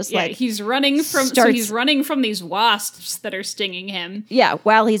trigger and just he's running from these wasps that are stinging him. Yeah,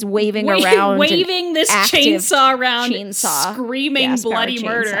 while he's waving this chainsaw around, screaming bloody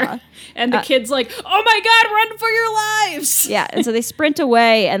murder. And the kid's like, "Oh my god, run for your lives!" Yeah, and so they sprint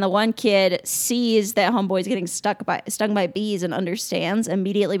away, and the one kid sees that homeboy's getting stung by bees and understands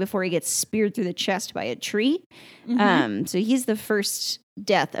immediately before he gets speared through the chest by a tree. So he's the first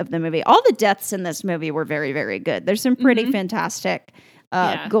death of the movie. All the deaths in this movie were very, very good. There's some pretty fantastic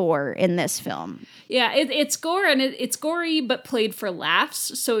gore in this film. Yeah, it's gore, and it's gory, but played for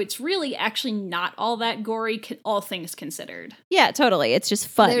laughs. So it's really actually not all that gory, all things considered. Yeah, totally. It's just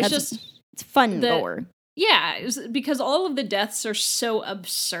fun. It's fun gore. Yeah, because all of the deaths are so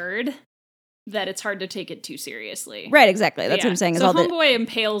absurd that it's hard to take it too seriously. Right, exactly. That's what I'm saying. So homeboy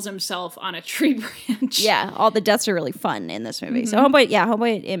impales himself on a tree branch. Yeah, all the deaths are really fun in this movie. So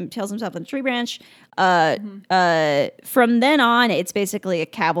homeboy impales himself on a tree branch. From then on, it's basically a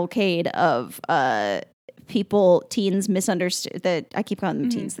cavalcade of teens misunderstood. I keep calling them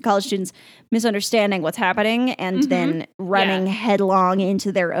teens. The college students misunderstanding what's happening and then running headlong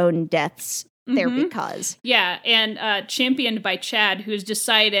into their own deaths. There because. Yeah, and championed by Chad, who's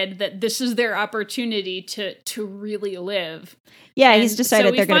decided that this is their opportunity to really live. Yeah, he's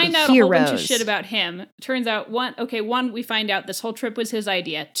decided they're going to be heroes. So we find out a whole bunch of shit about him. Turns out, one, we find out this whole trip was his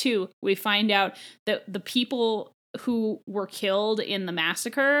idea. 2, we find out that the people who were killed in the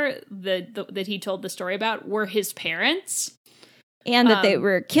massacre that he told the story about were his parents. And that they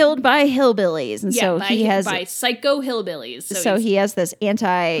were killed by hillbillies. And so he has... by psycho hillbillies. So he has this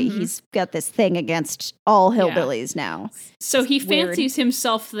he's got this thing against all hillbillies now. So he fancies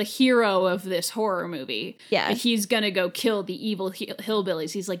himself the hero of this horror movie. Yeah. But he's gonna go kill the evil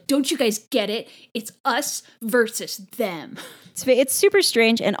hillbillies. He's like, don't you guys get it? It's us versus them. It's super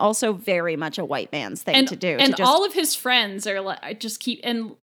strange and also very much a white man's thing to do. And all of his friends are like, just keep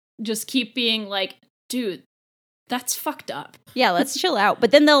being like, dude, that's fucked up. Yeah, let's chill out.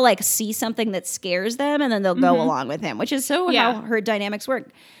 But then they'll see something that scares them and then they'll go along with him, which is how her dynamics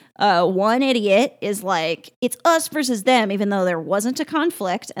work. One idiot is like, it's us versus them, even though there wasn't a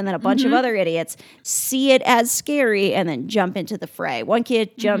conflict. And then a bunch of other idiots see it as scary and then jump into the fray. One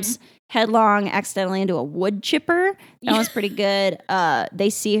kid jumps headlong accidentally into a wood chipper. That was pretty good. They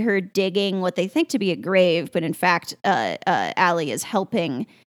see her digging what they think to be a grave, but in fact, Allie is helping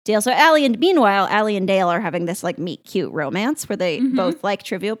Dale. So meanwhile, Allie and Dale are having this meet cute romance where they both like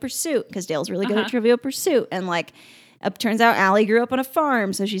Trivial Pursuit because Dale's really good at Trivial Pursuit. And it turns out Allie grew up on a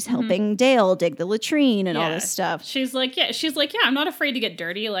farm, so she's helping Dale dig the latrine and all this stuff. She's like, I'm not afraid to get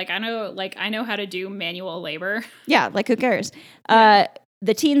dirty. I know how to do manual labor. Yeah, who cares?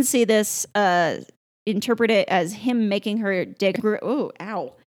 The teens see this, interpret it as him making her dig. Oh,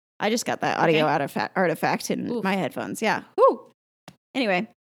 ow. I just got that audio artifact in my headphones. Yeah. Woo. Anyway.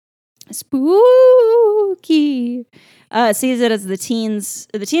 Spooky. Sees it as the teens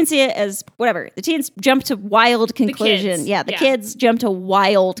see it as whatever. The teens jump to wild conclusions. The kids jump to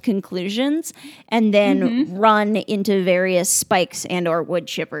wild conclusions and then run into various spikes and or wood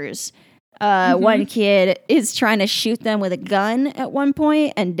chippers. One kid is trying to shoot them with a gun at one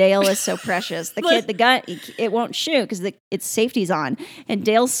point, and Dale is so precious. The gun, it won't shoot because its safety's on. And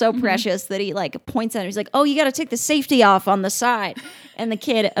Dale's so precious that he points at her. He's like, "Oh, you got to take the safety off on the side." And the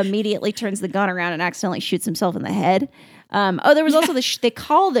kid immediately turns the gun around and accidentally shoots himself in the head. There was also they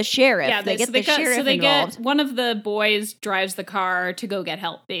call the sheriff. Yeah, they get the sheriff involved. One of the boys drives the car to go get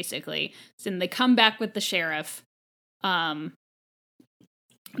help, basically. So they come back with the sheriff.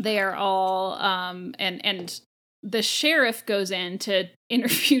 They are all, and the sheriff goes in to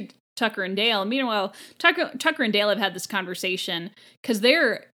interview Tucker and Dale. Meanwhile, Tucker and Dale have had this conversation because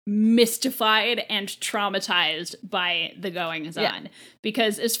they're mystified and traumatized by the goings on.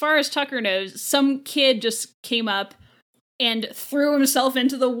 Because as far as Tucker knows, some kid just came up and threw himself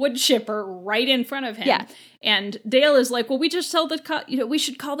into the wood chipper right in front of him. Yeah. And Dale is like, well, we just tell the we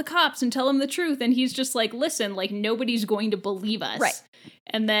should call the cops and tell them the truth. And he's just like, listen, nobody's going to believe us. Right.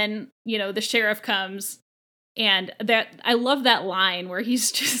 And then, the sheriff comes, and I love that line where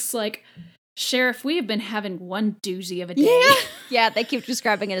he's just like, Sheriff, we have been having one doozy of a day. Yeah, they keep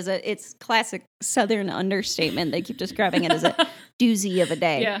describing it as it's classic Southern understatement. They keep describing it as a doozy of a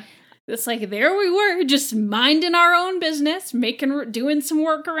day. Yeah. it's like, there we were, just minding our own business, doing some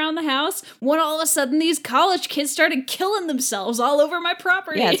work around the house, when all of a sudden these college kids started killing themselves all over my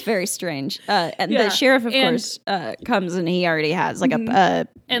property. Yeah, it's very strange. And the sheriff, of course, comes, and he already has like and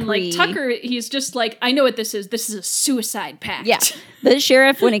like Tucker, he's just like, I know what this is. This is a suicide pact. Yeah, the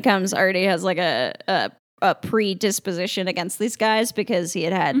sheriff, when he comes, already has like a predisposition against these guys because he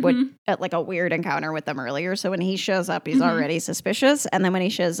had like a weird encounter with them earlier. So when he shows up, he's already suspicious. And then when he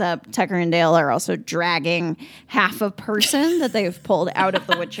shows up, Tucker and Dale are also dragging half a person that they've pulled out of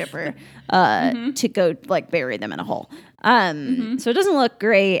the wood chipper to go like bury them in a hole. So it doesn't look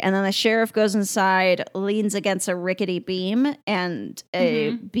great. And then the sheriff goes inside, leans against a rickety beam, and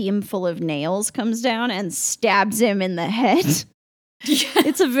a beam full of nails comes down and stabs him in the head. Yeah.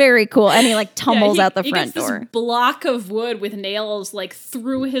 It's a very cool, and he like tumbles out the front door. This block of wood with nails like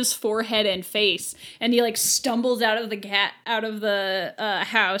through his forehead and face, and he like stumbles out of the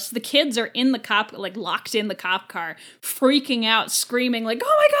house. The kids are in the locked in the cop car, freaking out, screaming like,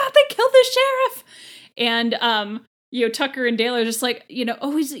 "Oh my god, they killed the sheriff!" And Tucker and Dale are just like,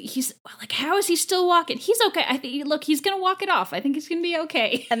 he's like, how is he still walking? He's okay. I think he's gonna walk it off. I think he's gonna be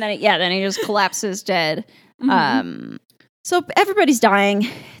okay. And then he just collapses dead. So everybody's dying.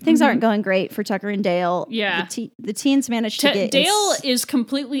 Things aren't going great for Tucker and Dale. Yeah. The teens manage to get... Dale is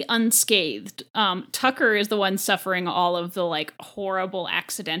completely unscathed. Tucker is the one suffering all of the, like, horrible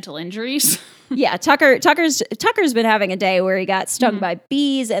accidental injuries. Yeah, Tucker's been having a day where he got stung by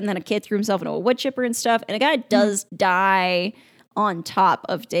bees, and then a kid threw himself into a wood chipper and stuff, and a guy does die on top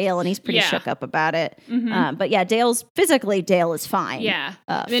of Dale, and he's pretty shook up about it. But yeah, Dale is fine. Yeah.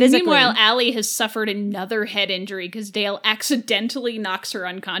 And meanwhile, Allie has suffered another head injury because Dale accidentally knocks her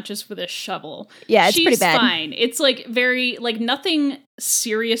unconscious with a shovel. Yeah, it's pretty bad. She's fine. It's like very, like nothing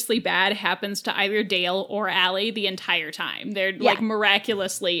seriously bad happens to either Dale or Allie the entire time. They're like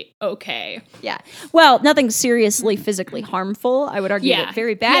miraculously okay. Yeah. Well, nothing seriously physically harmful. I would argue that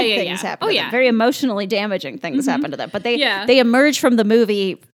very bad things happen to them. Very emotionally damaging things happen to them. But they emerge from the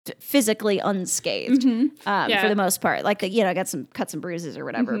movie physically unscathed for the most part. Like, got some cuts and bruises or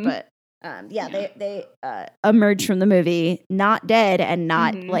whatever. But they emerge from the movie not dead and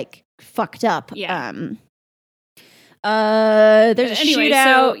not like fucked up. Yeah. There's a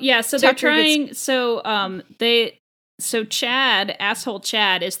shootout. So they're trying. So Chad, asshole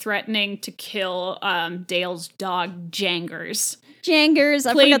Chad, is threatening to kill Dale's dog Jangers. I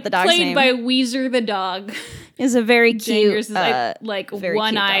forgot the dog's name. Played by Weezer the dog. Is a very cute, Jangers is like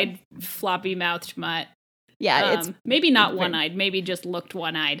one-eyed, floppy-mouthed mutt. Yeah, it's maybe not one-eyed. Maybe just looked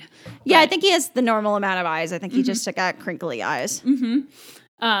one-eyed. Yeah, I think he has the normal amount of eyes. I think he just got crinkly eyes.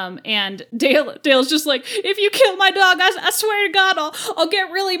 And Dale's just like, if you kill my dog, I swear to God, I'll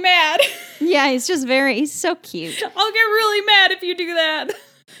get really mad. Yeah, he's so cute. I'll get really mad if you do that.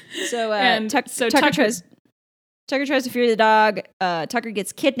 So, Tucker tries to free the dog. Tucker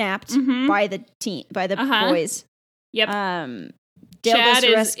gets kidnapped by the boys. Yep. Dale goes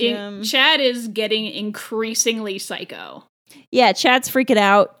to rescue him. Chad is getting increasingly psycho. Yeah, Chad's freaking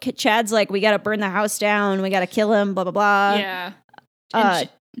out. Chad's like, we got to burn the house down. We got to kill him, blah, blah, blah. Yeah. And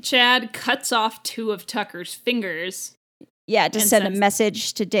Chad cuts off 2 of Tucker's fingers. Yeah, to send a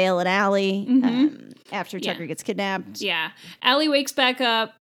message to Dale and Allie after Tucker gets kidnapped. Yeah. Allie wakes back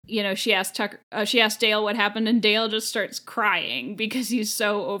up. She asked Dale what happened, and Dale just starts crying because he's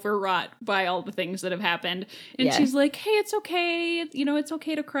so overwrought by all the things that have happened. And she's like, hey, it's okay. It's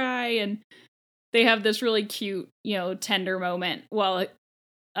okay to cry. And they have this really cute, tender moment while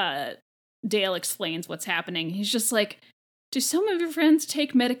Dale explains what's happening. He's just like, do some of your friends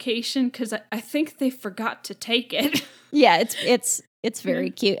take medication? Because I think they forgot to take it. Yeah, it's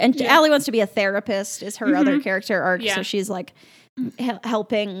very cute. And Allie wants to be a therapist, is her other character arc. Yeah. So she's like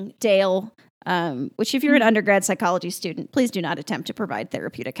helping Dale, which if you're an undergrad psychology student, please do not attempt to provide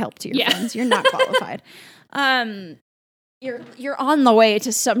therapeutic help to your friends. You're not qualified. You're on the way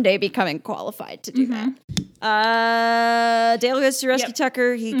to someday becoming qualified to do that. Dale goes to rescue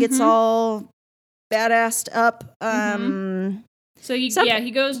Tucker. He gets all badassed up. So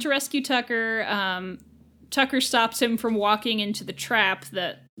he goes to rescue Tucker. Tucker stops him from walking into the trap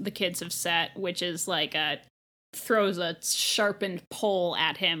that the kids have set, which is like throws a sharpened pole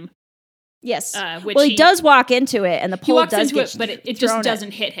at him. Yes. He does walk into it, and the pole does get but it just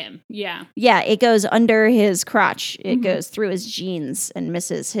doesn't hit him. Yeah. Yeah, it goes under his crotch. It goes through his jeans and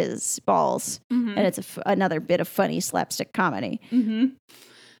misses his balls. And it's another bit of funny slapstick comedy.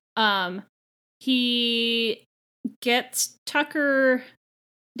 He gets Tucker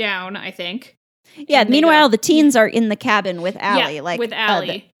down, I think. Yeah. Meanwhile, the teens are in the cabin with Allie. Yeah, like with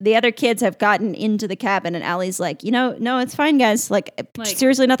Allie. The other kids have gotten into the cabin, and Allie's like, no, it's fine, guys. Like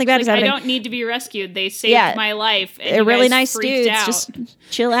seriously, nothing bad is I happening. don't need to be rescued. They saved my life. And they're really nice dudes. Out. Just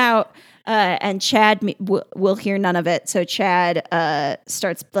chill out. And Chad will hear none of it. So Chad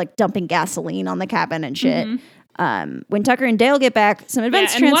starts like dumping gasoline on the cabin and shit. When Tucker and Dale get back, some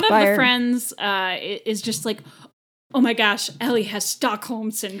events transpire. And one of the friends is just like, oh my gosh, Ellie has Stockholm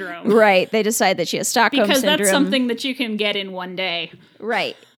Syndrome. Right. They decide that she has Stockholm Syndrome. Because that's something that you can get in one day.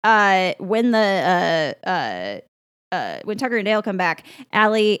 Right. When Tucker and Dale come back,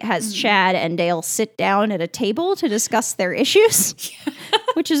 Allie has Chad and Dale sit down at a table to discuss their issues,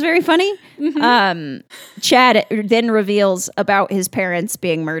 which is very funny. Chad then reveals about his parents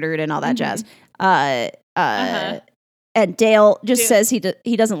being murdered and all that jazz. And Dale just says he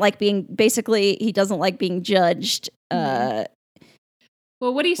doesn't like being judged. Well,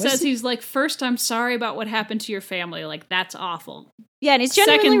 what he says, he's like, first, I'm sorry about what happened to your family. Like, that's awful. Yeah, and he's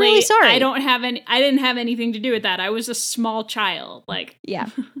genuinely really sorry. I didn't have anything to do with that. I was a small child. Like, yeah.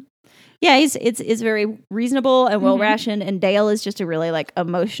 Yeah, it's very reasonable and well rationed, and Dale is just a really like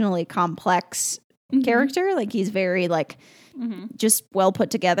emotionally complex character. Like he's very like just well put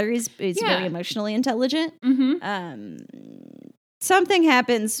together. He's very emotionally intelligent. Something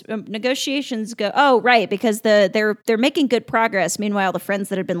happens. Negotiations go. Oh, right, because they're making good progress. Meanwhile, the friends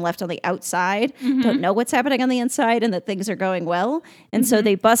that have been left on the outside don't know what's happening on the inside, and that things are going well. And so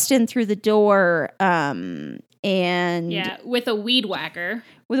they bust in through the door. And with a weed whacker.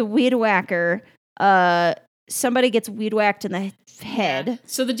 Somebody gets weed whacked in the head. Yeah.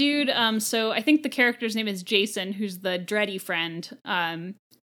 So the dude. So I think the character's name is Jason, who's the dready friend.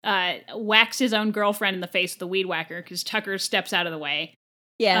 Whacks his own girlfriend in the face with a weed whacker because Tucker steps out of the way.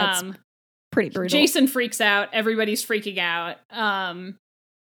 Yeah, it's pretty brutal. Jason freaks out. Everybody's freaking out.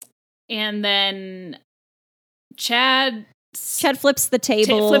 And then Chad flips the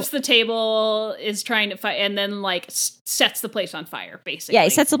table. Is trying to fight, and then like sets the place on fire. Basically, yeah, he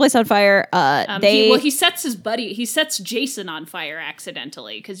sets the place on fire. He sets his buddy. He sets Jason on fire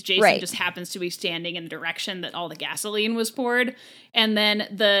accidentally because Jason just happens to be standing in the direction that all the gasoline was poured. And then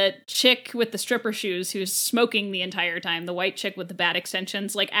the chick with the stripper shoes, who's smoking the entire time, the white chick with the bad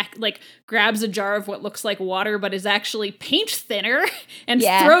extensions, like grabs a jar of what looks like water, but is actually paint thinner, and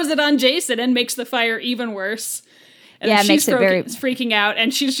throws it on Jason and makes the fire even worse. And it makes it very freaking out,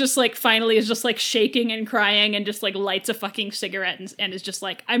 and she's just like finally is just like shaking and crying, and just like lights a fucking cigarette and is just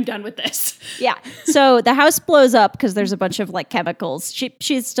like, I'm done with this. Yeah. So the house blows up because there's a bunch of like chemicals.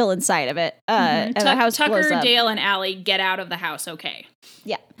 She's still inside of it. And the house blows up. Tucker, Dale, and Allie get out of the house. Okay.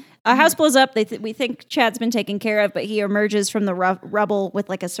 Yeah. A house blows up. We think Chad's been taken care of, but he emerges from the rubble with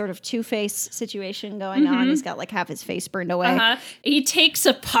like a sort of Two-Face situation going on. He's got like half his face burned away. He takes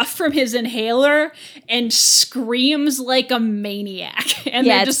a puff from his inhaler and screams like a maniac. And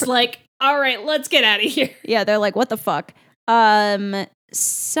they're just like, all right, let's get out of here. Yeah, they're like, what the fuck?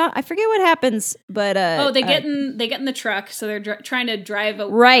 So I forget what happens, but they get in the truck, so they're trying to drive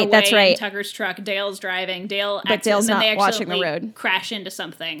away. Right, that's right. In Tucker's truck. Dale's driving. Dale's not watching the road. Crash into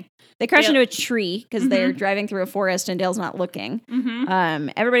something. They crash into a tree because they're driving through a forest, and Dale's not looking.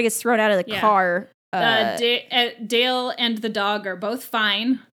 Everybody gets thrown out of the car. Dale and the dog are both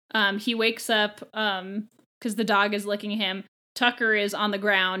fine. He wakes up because the dog is licking him. Tucker is on the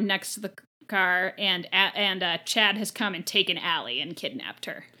ground next to the car, and Chad has come and taken Allie and kidnapped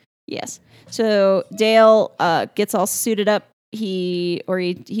her. Yes. So Dale gets all suited up. He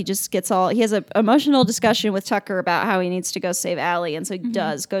just gets all. He has an emotional discussion with Tucker about how he needs to go save Allie, and so he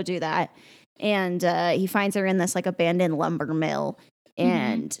does go do that. And he finds her in this like abandoned lumber mill,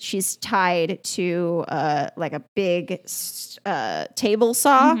 and she's tied to like a big table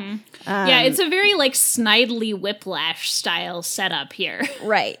saw. It's a very like Snidely Whiplash style setup here.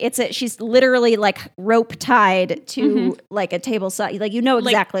 Right. She's literally like rope tied to like a table saw. Like you know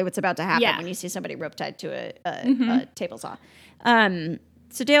exactly what's about to happen when you see somebody rope tied to a table saw.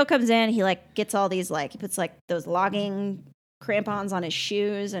 So Dale comes in. He like gets all these like he puts like those logging crampons on his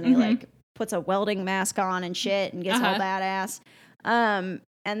shoes, and he like puts a welding mask on and shit, and gets all badass.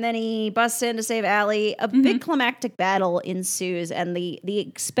 And then he busts in to save Allie. A big climactic battle ensues, and the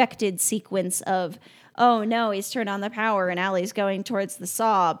expected sequence of, oh no, he's turned on the power and Allie's going towards the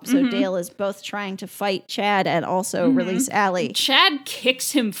saw. So Dale is both trying to fight Chad and also release Allie. Chad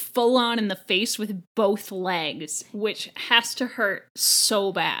kicks him full on in the face with both legs, which has to hurt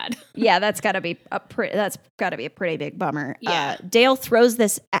so bad. Yeah, that's got to be a pretty big bummer. Yeah. Dale throws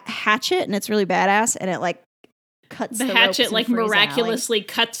this hatchet, and it's really badass, and it like cuts the hatchet like miraculously Allie.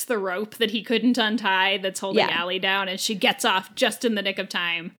 Cuts the rope that he couldn't untie that's holding Allie down, and she gets off just in the nick of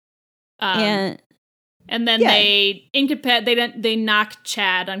time. And then they knock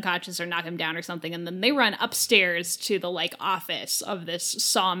Chad unconscious or knock him down or something, and then they run upstairs to the like office of this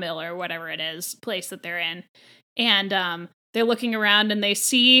sawmill or whatever it is place that they're in, and they're looking around and they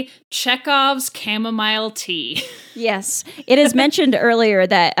see Chekhov's chamomile tea. Yes, it is mentioned earlier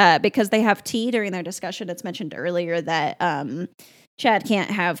that because they have tea during their discussion, it's mentioned earlier that Chad can't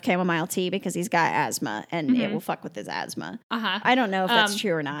have chamomile tea because he's got asthma and it will fuck with his asthma. I don't know if that's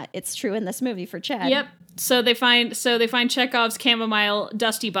true or not. It's true in this movie for Chad. Yep. So they find Chekhov's chamomile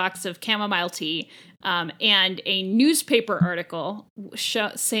dusty box of chamomile tea, and a newspaper article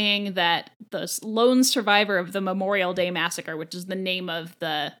saying that the lone survivor of the Memorial Day Massacre, which is the name of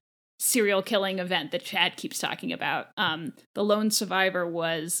the serial killing event that Chad keeps talking about, the lone survivor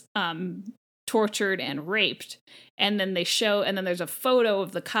was tortured and raped. And then there's a photo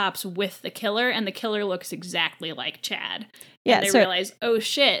of the cops with the killer, and the killer looks exactly like Chad. Yeah, and they realize, oh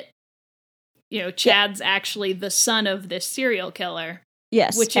shit, Chad's actually the son of this serial killer.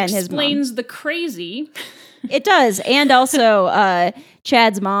 Yes, which and explains the crazy. It does, and also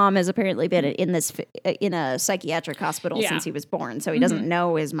Chad's mom has apparently been in a psychiatric hospital since he was born, so he doesn't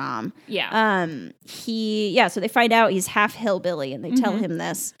know his mom. Yeah. So they find out he's half hillbilly, and they tell him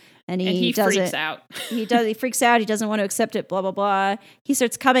this. And he freaks out. He freaks out. He doesn't want to accept it, blah, blah, blah. He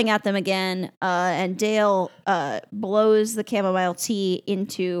starts coming at them again. And Dale blows the chamomile tea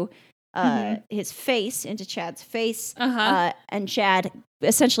into his face, into Chad's face. And Chad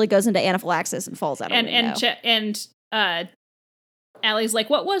essentially goes into anaphylaxis and falls out of the window. And Allie's like,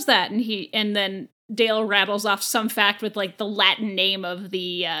 what was that? And then Dale rattles off some fact with like the Latin name of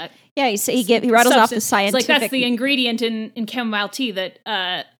the he rattles off the scientific. It's like that's the ingredient in chamomile tea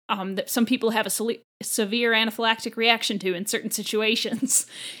that some people have a severe anaphylactic reaction to in certain situations.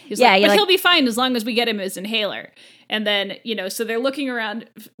 He's but he'll be fine as long as we get him his inhaler. And then, so they're looking around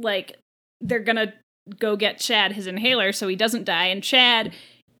like they're gonna go get Chad his inhaler so he doesn't die. And Chad,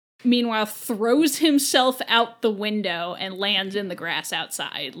 meanwhile, throws himself out the window and lands in the grass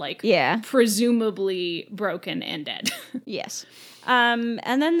outside, presumably broken and dead. Yes. And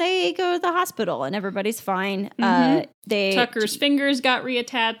then they go to the hospital and everybody's fine. Tucker's fingers got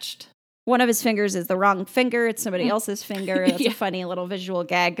reattached. One of his fingers is the wrong finger. It's somebody else's finger. That's a funny little visual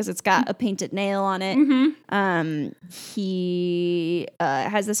gag because it's got a painted nail on it. He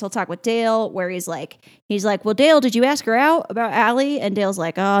has this whole talk with Dale where he's like, well, Dale, did you ask her out about Allie? And Dale's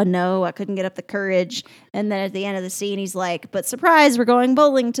like, oh, no, I couldn't get up the courage. And then at the end of the scene, he's like, but surprise, we're going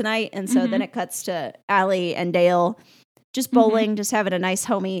bowling tonight. And so then it cuts to Allie and Dale just bowling, just having a nice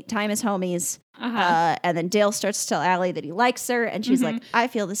time as homies. And then Dale starts to tell Allie that he likes her, and she's like, I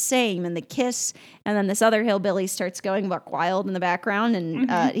feel the same, and the kiss. And then this other hillbilly starts going buck wild in the background, and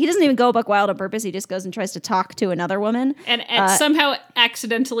he doesn't even go buck wild on purpose. He just goes and tries to talk to another woman. And somehow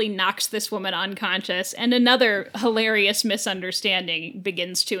accidentally knocks this woman unconscious, and another hilarious misunderstanding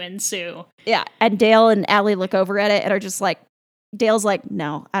begins to ensue. Yeah, and Dale and Allie look over at it and are just like, Dale's like,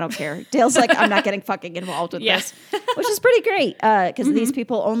 no, I don't care. Dale's like, I'm not getting fucking involved with this, which is pretty great because these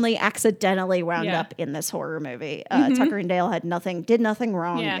people only accidentally wound up in this horror movie. Tucker and Dale did nothing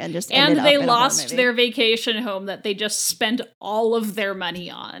wrong and just ended up in a horror movie. Lost their vacation home that they just spent all of their money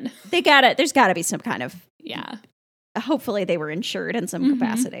on. There's got to be some kind of hopefully they were insured in some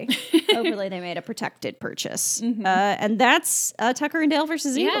capacity. Hopefully they made a protected purchase. And that's Tucker and Dale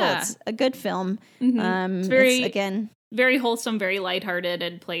versus Evil. It's a good film. It's very wholesome, very lighthearted,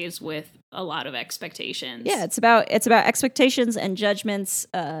 and plays with a lot of expectations. Yeah, it's about expectations and judgments,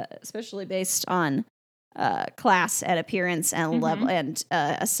 especially based on class and appearance and level. And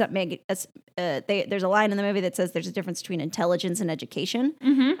there's a line in the movie that says there's a difference between intelligence and education,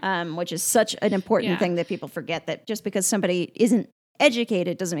 which is such an important thing that people forget. That just because somebody isn't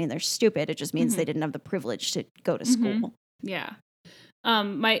educated doesn't mean they're stupid. It just means they didn't have the privilege to go to school. Yeah.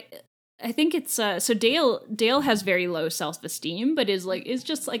 I think it's so Dale has very low self-esteem, but is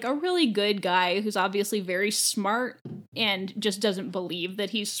just like a really good guy who's obviously very smart and just doesn't believe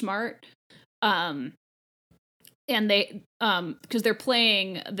that he's smart. And they because they're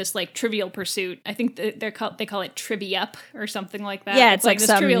playing this like Trivial Pursuit. I think they call it Trivia-up or something like that. Yeah, it's like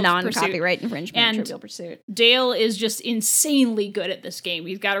some non-copyright infringement. And Trivial Pursuit. Dale is just insanely good at this game.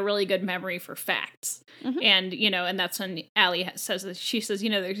 He's got a really good memory for facts. And and that's when Allie says that she says,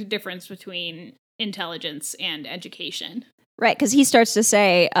 there's a difference between intelligence and education. Right, because he starts to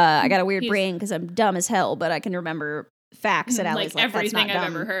say, I got a weird brain because I'm dumb as hell, but I can remember facts. And Allie's like, everything that's not I've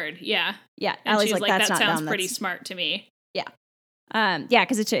dumb. ever heard. Yeah. Yeah. And Allie's she's like, that's that not sounds dumb. pretty smart to me. Yeah. Yeah,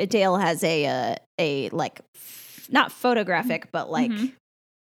 because Dale has a like not photographic, but like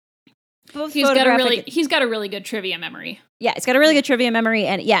both he's got photographic. a really good trivia memory. Yeah, he's got a really good trivia memory,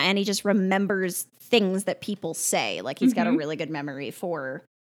 and he just remembers things that people say. Like he's got a really good memory for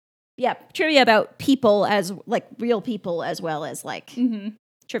trivia about people, as like real people, as well as like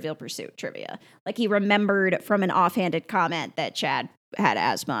Trivial Pursuit trivia. Like he remembered from an offhanded comment that Chad had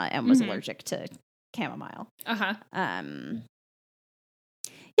asthma and was allergic to chamomile.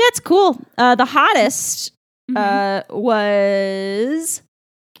 Yeah, it's cool. The hottest was,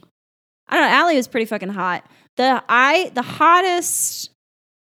 I don't know, Allie was pretty fucking hot. The hottest,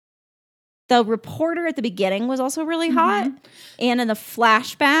 the reporter at the beginning was also really hot. And in the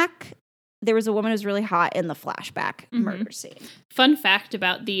flashback, there was a woman who was really hot in the flashback murder scene. Fun fact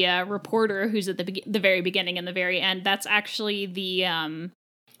about the reporter who's at the very beginning and the very end, that's actually the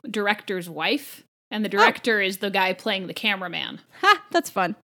director's wife. And the director is the guy playing the cameraman. Ha, that's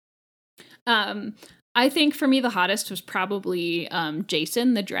fun. I think for me, the hottest was probably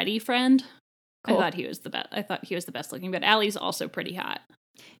Jason, the dready friend. Cool. I thought he was the best looking, but Allie's also pretty hot.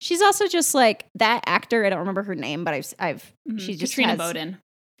 She's also just like that actor. I don't remember her name, but she's just Katrina Bowden.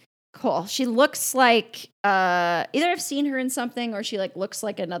 Cool. She looks like either I've seen her in something or she like looks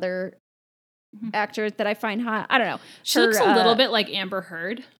like another actor that I find hot. I don't know. She looks a little bit like Amber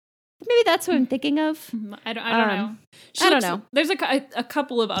Heard. Maybe that's what I'm thinking of. I don't know. I don't know. There's a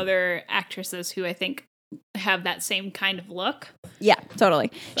couple of other actresses who I think have that same kind of look. Yeah,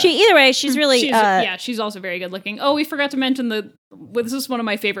 totally. But either way, she's really she's also very good looking. Oh, we forgot to mention this is one of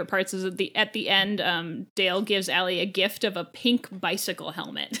my favorite parts is at the end, Dale gives Allie a gift of a pink bicycle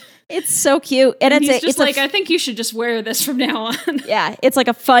helmet. It's so cute. And it's like, I think you should just wear this from now on. Yeah, it's like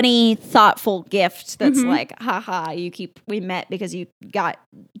a funny, thoughtful gift that's like, haha, we met because you got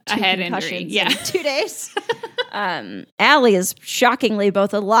a head injury. In 2 days. Allie is shockingly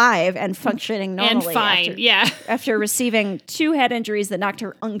both alive and functioning normally. And fine, after receiving 2 head injuries that knocked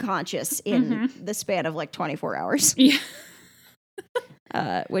her unconscious in the span of like 24 hours. Yeah.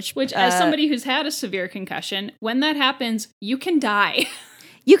 Which as somebody who's had a severe concussion, when that happens, you can die.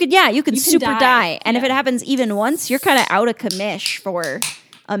 You could super die. And if it happens even once, you're kind of out of commish for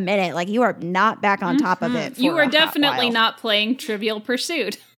a minute. Like you are not back on top of it. You are definitely not playing Trivial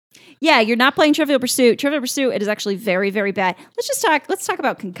Pursuit. Yeah, you're not playing Trivial Pursuit. Trivial Pursuit, it is actually very, very bad. Let's talk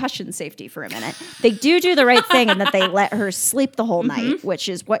about concussion safety for a minute. They do the right thing in that they let her sleep the whole night, which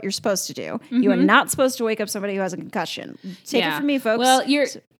is what you're supposed to do. You are not supposed to wake up somebody who has a concussion. Take it from me, folks. Well, you're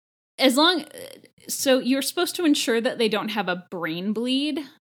supposed to ensure that they don't have a brain bleed,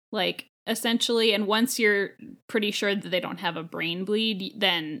 like essentially, and once you're pretty sure that they don't have a brain bleed,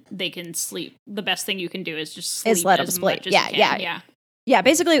 then they can sleep. The best thing you can do is just sleep let them as sleep. much as you can. Yeah,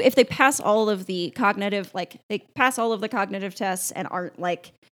 basically, if they pass all of the cognitive, tests and aren't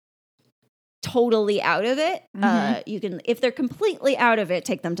like totally out of it, you can, if they're completely out of it,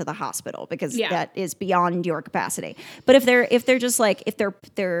 take them to the hospital because that is beyond your capacity. But if they're just like, if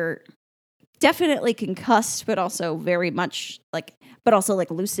they're definitely concussed, but also very much like, but also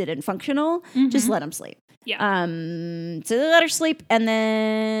like lucid and functional, just let them sleep. Yeah. So they let her sleep, and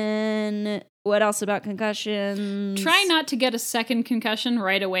then what else about concussions? Try not to get a second concussion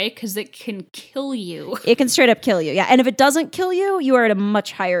right away because it can kill you. It can straight up kill you, yeah. And if it doesn't kill you, you are at a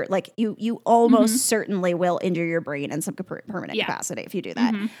much higher, like you almost certainly will injure your brain in some permanent capacity if you do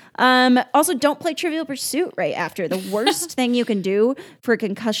that. Also, don't play Trivial Pursuit right after. The worst thing you can do for a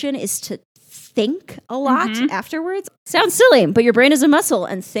concussion is to think a lot afterwards. Sounds silly, but your brain is a muscle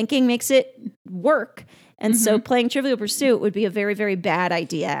and thinking makes it work. And so playing Trivial Pursuit would be a very, very bad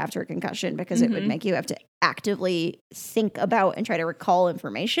idea after a concussion because it would make you have to actively think about and try to recall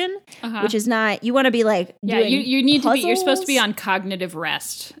information, which is not, you want to be like, you need puzzles. You're supposed to be on cognitive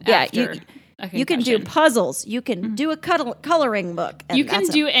rest. After you can do puzzles. You can do a coloring book. You can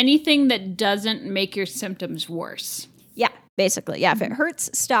do anything that doesn't make your symptoms worse. Yeah, basically. Yeah, if it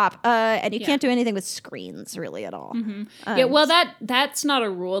hurts, stop. And you can't do anything with screens really at all. Well, that's not a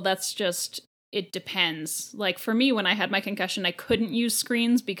rule. That's just, it depends. Like for me, when I had my concussion, I couldn't use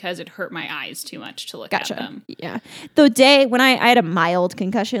screens because it hurt my eyes too much to look at them. Yeah. The day when I had a mild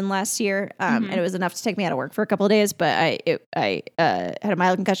concussion last year, and it was enough to take me out of work for a couple of days, but I had a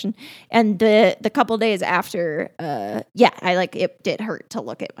mild concussion, and the couple of days after, it did hurt to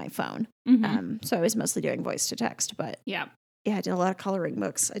look at my phone. So I was mostly doing voice to text, but yeah, I did a lot of coloring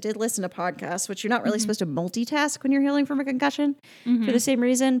books. I did listen to podcasts, which you're not really supposed to multitask when you're healing from a concussion for the same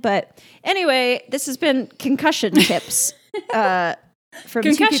reason. But anyway, this has been concussion tips from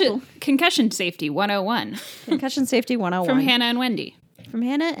two people. Concussion Safety 101. Concussion Safety 101. From Hannah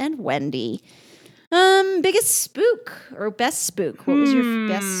and Wendy. Biggest spook or best spook? What was your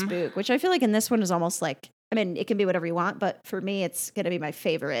best spook? Which I feel like in this one is almost like, I mean, it can be whatever you want, but for me, it's going to be my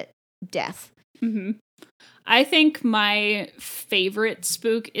favorite death. Mm-hmm. I think my favorite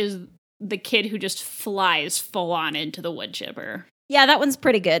spook is the kid who just flies full on into the wood chipper. Yeah, that one's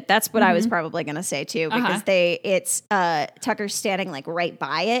pretty good. That's what I was probably going to say too, because it's Tucker's standing like right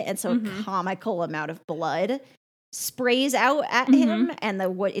by it, and so a comical amount of blood sprays out at him, and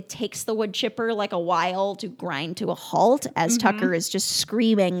it takes the wood chipper like a while to grind to a halt as Tucker is just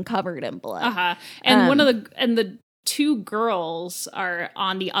screaming, covered in blood. And the two girls are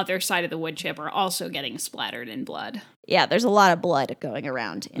on the other side of the wood chipper, also getting splattered in blood. Yeah, there's a lot of blood going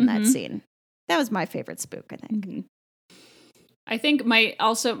around in that scene. That was my favorite spook, I think. I think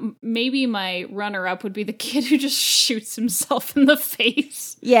maybe my runner-up would be the kid who just shoots himself in the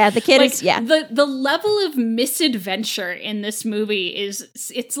face. Yeah, the kid is, The level of misadventure in this movie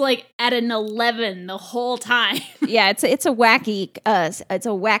it's like at an 11 the whole time. Yeah, it's a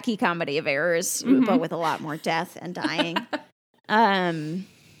wacky comedy of errors, but with a lot more death and dying.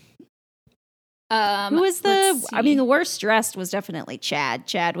 Who was the worst dressed was definitely Chad.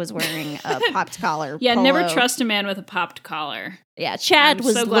 Chad was wearing a popped collar. Yeah, polo. never trust a man with a popped collar. Yeah, Chad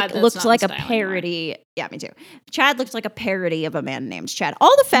looked like a parody. Anymore. Yeah, me too. Chad looked like a parody of a man named Chad.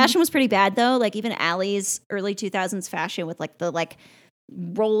 All the fashion was pretty bad though. Like even Allie's early 2000s fashion with like the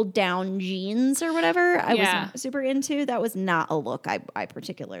rolled down jeans or whatever. I wasn't super into. That was not a look I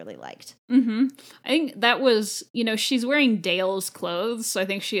particularly liked. I think that was, she's wearing Dale's clothes, so I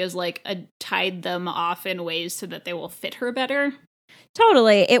think she has tied them off in ways so that they will fit her better.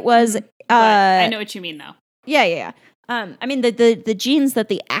 Totally. It was I know what you mean though. Yeah. I mean the jeans that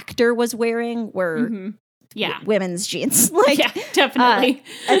the actor was wearing were women's jeans. Yeah, definitely.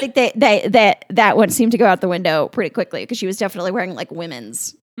 I think that one seemed to go out the window pretty quickly because she was definitely wearing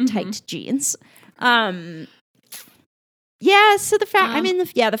women's tight jeans. So the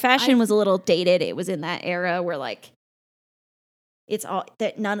the fashion was a little dated. It was in that era where it's all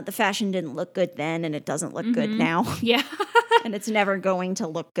that the fashion didn't look good then, and it doesn't look good now. Yeah, and it's never going to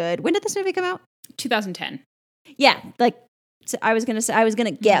look good. When did this movie come out? 2010. Yeah, so I was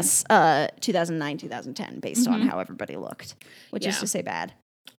gonna guess 2009, 2010 based on how everybody looked, which is to say bad.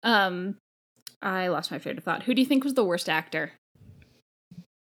 I lost my train of thought. Who do you think was the worst actor?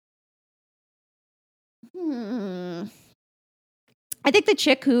 I think the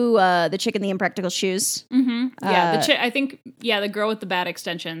chick in the Impractical Shoes. Yeah, the chick. I think the girl with the bad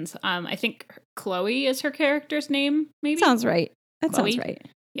extensions. I think Chloe is her character's name. Maybe sounds right. That Chloe? sounds right.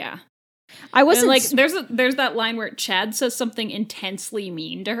 Yeah. I wasn't there's that line where Chad says something intensely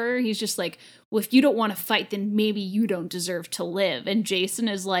mean to her. He's just like, well, if you don't want to fight, then maybe you don't deserve to live. And Jason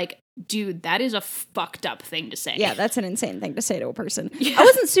is like, dude, that is a fucked up thing to say. Yeah, that's an insane thing to say to a person. Yeah. I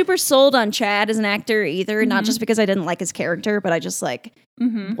wasn't super sold on Chad as an actor either, not just because I didn't like his character, but I just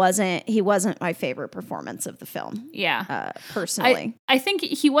he wasn't my favorite performance of the film. Yeah. Personally. I think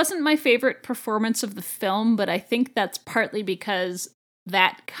he wasn't my favorite performance of the film, but I think that's partly because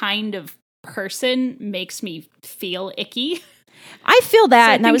that kind of person makes me feel icky. I feel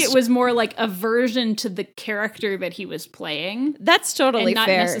that. So I think it was more like a version to the character that he was playing. That's totally fair.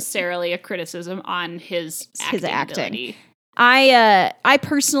 fair. Not necessarily a criticism on his acting. Ability. I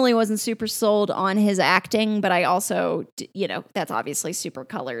personally wasn't super sold on his acting, but I also, that's obviously super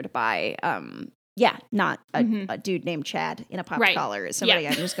colored by, not a dude named Chad in a pop collar is somebody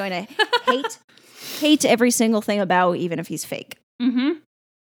I'm just going to hate every single thing about, even if he's fake.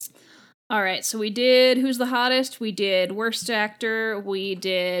 All right, so we did Who's the Hottest, we did Worst Actor, we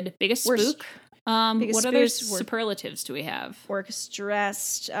did Biggest Spook. What other superlatives do we have? Worst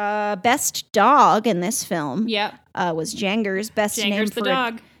Dressed. Best Dog in this film was Jangers. Best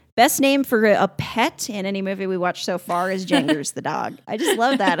name for a pet in any movie we watched so far is Jangers the dog. I just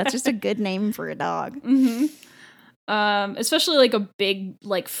love that. It's just a good name for a dog. Especially like a big,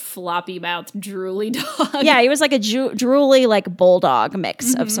 floppy mouth, drooly dog. Yeah, he was like a drooly, bulldog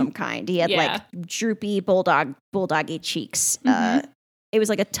mix of some kind. He had droopy bulldoggy cheeks. It was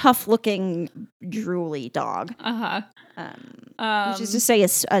like a tough looking drooly dog. Which is to say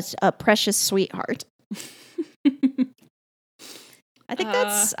a precious sweetheart. I think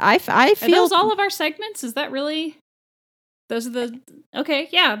that's I feel. Are those all of our segments? Is that really? Those are the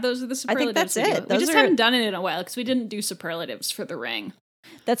those are the superlatives. I think that's it. We just haven't done it in a while because we didn't do superlatives for The Ring.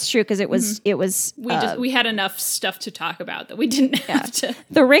 That's true because it was we had enough stuff to talk about that we didn't have to.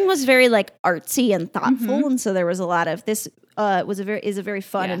 The Ring was very artsy and thoughtful, and so there was a lot of this. Is a very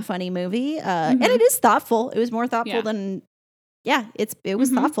fun and funny movie, and it is thoughtful. It was more thoughtful than Yeah, it was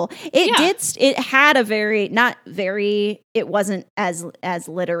thoughtful. It had a it wasn't as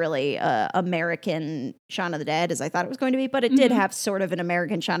literally American Shaun of the Dead as I thought it was going to be, but it did have sort of an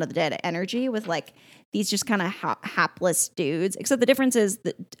American Shaun of the Dead energy with like these just kind of hapless dudes. Except the difference is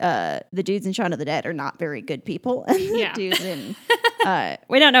that the dudes in Shaun of the Dead are not very good people, and the dudes in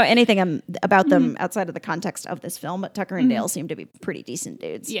we don't know anything about them outside of the context of this film. But Tucker and Dale seem to be pretty decent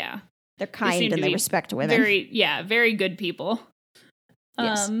dudes. Yeah, they're kind and they respect women. Very good people.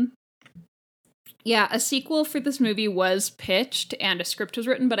 Yes. Yeah, a sequel for this movie was pitched and a script was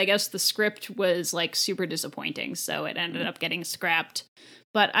written, but I guess the script was like super disappointing, so it ended up getting scrapped.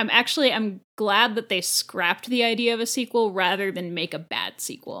 But I'm glad that they scrapped the idea of a sequel rather than make a bad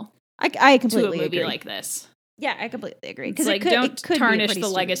sequel. I completely to a movie agree. like this. Yeah, I completely agree. Because like, don't tarnish the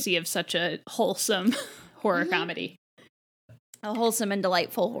legacy of such a wholesome horror comedy. A wholesome and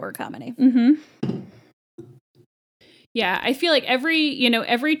delightful horror comedy. Yeah, I feel like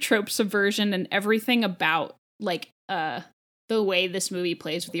every trope subversion and everything about like the way this movie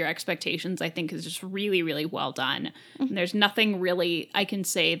plays with your expectations, I think is just really, really well done. And there's nothing really I can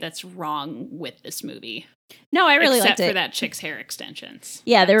say that's wrong with this movie. No, I really liked it. Except for that chick's hair extensions.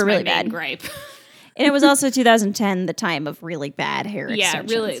 Yeah, they were really bad. Gripe. And it was also 2010, the time of really bad hair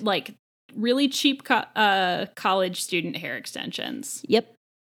extensions. Yeah, really cheap college student hair extensions. Yep.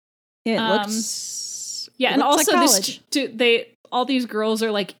 It looks. Yeah, and also like all these girls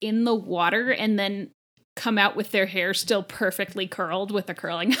are like in the water and then come out with their hair still perfectly curled with a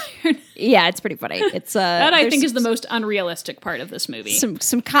curling iron. Yeah, it's pretty funny. It's that I think is the most unrealistic part of this movie.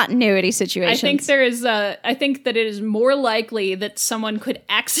 Some continuity situations. I think that it is more likely that someone could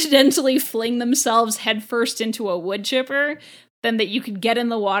accidentally fling themselves headfirst into a wood chipper than that you could get in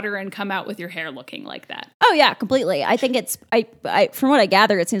the water and come out with your hair looking like that. Oh yeah, completely. I think it's from what I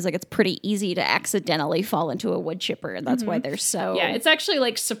gather, it seems like it's pretty easy to accidentally fall into a wood chipper, and that's why they're so. Yeah, it's actually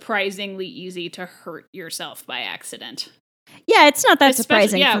like surprisingly easy to hurt yourself by accident. Yeah, it's not that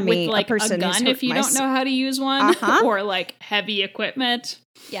surprising for me. With like a gun, if you don't know how to use one, or like heavy equipment.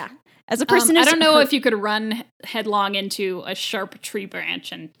 Yeah. As a person I don't know if you could run headlong into a sharp tree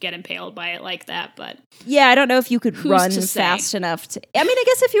branch and get impaled by it like that, but... Yeah, I don't know if you could run fast enough to... I mean, I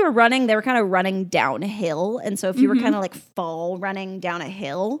guess if you were running, they were kind of running downhill, and so if you were kind of like fall running down a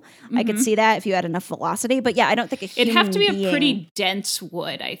hill, I could see that if you had enough velocity, but yeah, I don't think a human It'd have to be a pretty dense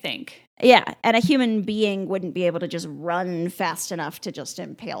wood, I think. Yeah, and a human being wouldn't be able to just run fast enough to just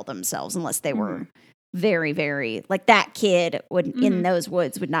impale themselves unless they were... very, very like that kid would in those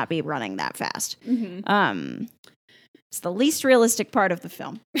woods would not be running that fast. It's the least realistic part of the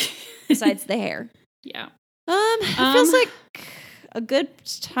film, besides the hair. Yeah. It feels like a good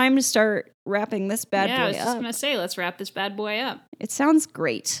time to start wrapping this bad boy up. Yeah, I was just gonna say, let's wrap this bad boy up. It sounds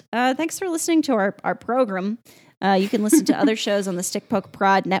great. Thanks for listening to our program. You can listen to other shows on the Stick Poke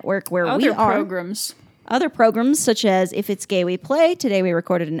Prod Network where we are. Other programs, such as If It's Gay We Play. Today we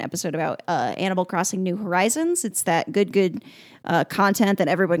recorded an episode about Animal Crossing New Horizons. It's that good content that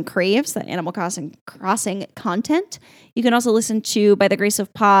everyone craves, that Animal Crossing content. You can also listen to By the Grace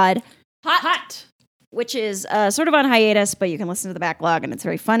of Pod Hot, which is sort of on hiatus, but you can listen to the backlog and it's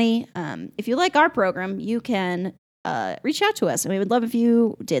very funny. If you like our program, you can reach out to us, and we would love if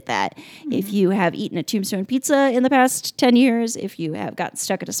you did that. If you have eaten a Tombstone pizza in the past 10 years, if you have gotten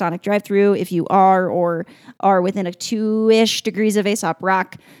stuck at a Sonic drive-thru, if you are or are within a 2-ish degrees of Aesop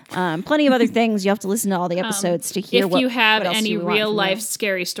Rock, plenty of other things. You have to listen to all the episodes to hear if you have any real-life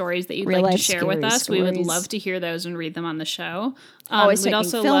scary stories that you'd like to share with us, we would love to hear those and read them on the show. Always taking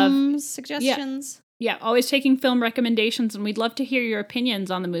film suggestions. Yeah, always taking film recommendations, and we'd love to hear your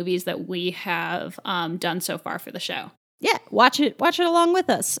opinions on the movies that we have done so far for the show. Yeah, watch it along with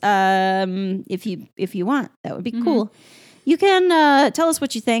us. If you want, that would be cool. You can tell us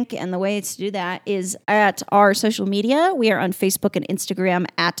what you think, and the way to do that is at our social media. We are on Facebook and Instagram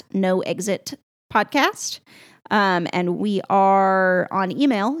at No Exit Podcast. And we are on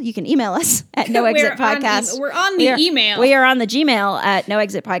email. You can email us at noexitpodcast. We're on the email. We are on the Gmail at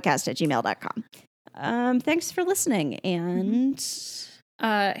noexitpodcast@gmail.com. Thanks for listening. And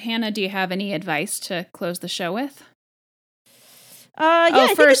Hannah, do you have any advice to close the show with?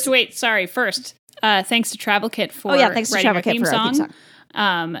 First, thanks to Travel Kit for thanks to Travel Kit for our theme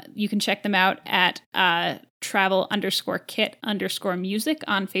song. You can check them out at travel_kit_music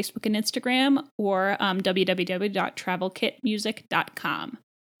on Facebook and Instagram, or www.travelkitmusic.com.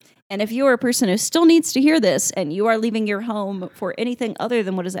 And if you are a person who still needs to hear this and you are leaving your home for anything other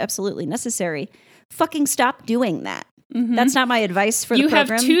than what is absolutely necessary, fucking stop doing that. That's not my advice for the program.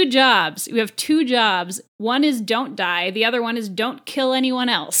 You have 2 jobs. You have 2 jobs. One is don't die. The other one is don't kill anyone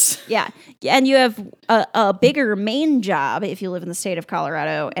else. Yeah. And you have a bigger main job if you live in the state of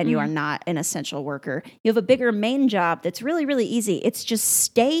Colorado and you are not an essential worker. You have a bigger main job that's really, really easy. It's just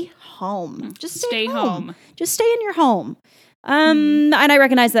stay home. Just stay home. Just stay in your home. And I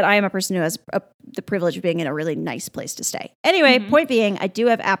recognize that I am a person who has the privilege of being in a really nice place to stay. Anyway, point being, I do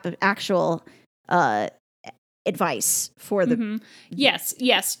have actual advice for the...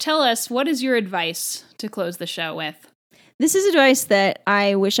 Yes. Tell us, what is your advice to close the show with? This is advice that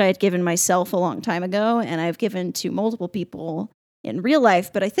I wish I had given myself a long time ago, and I've given to multiple people in real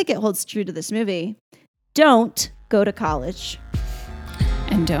life, but I think it holds true to this movie. Don't go to college.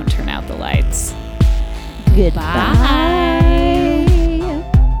 And don't turn out the lights. Goodbye. Bye.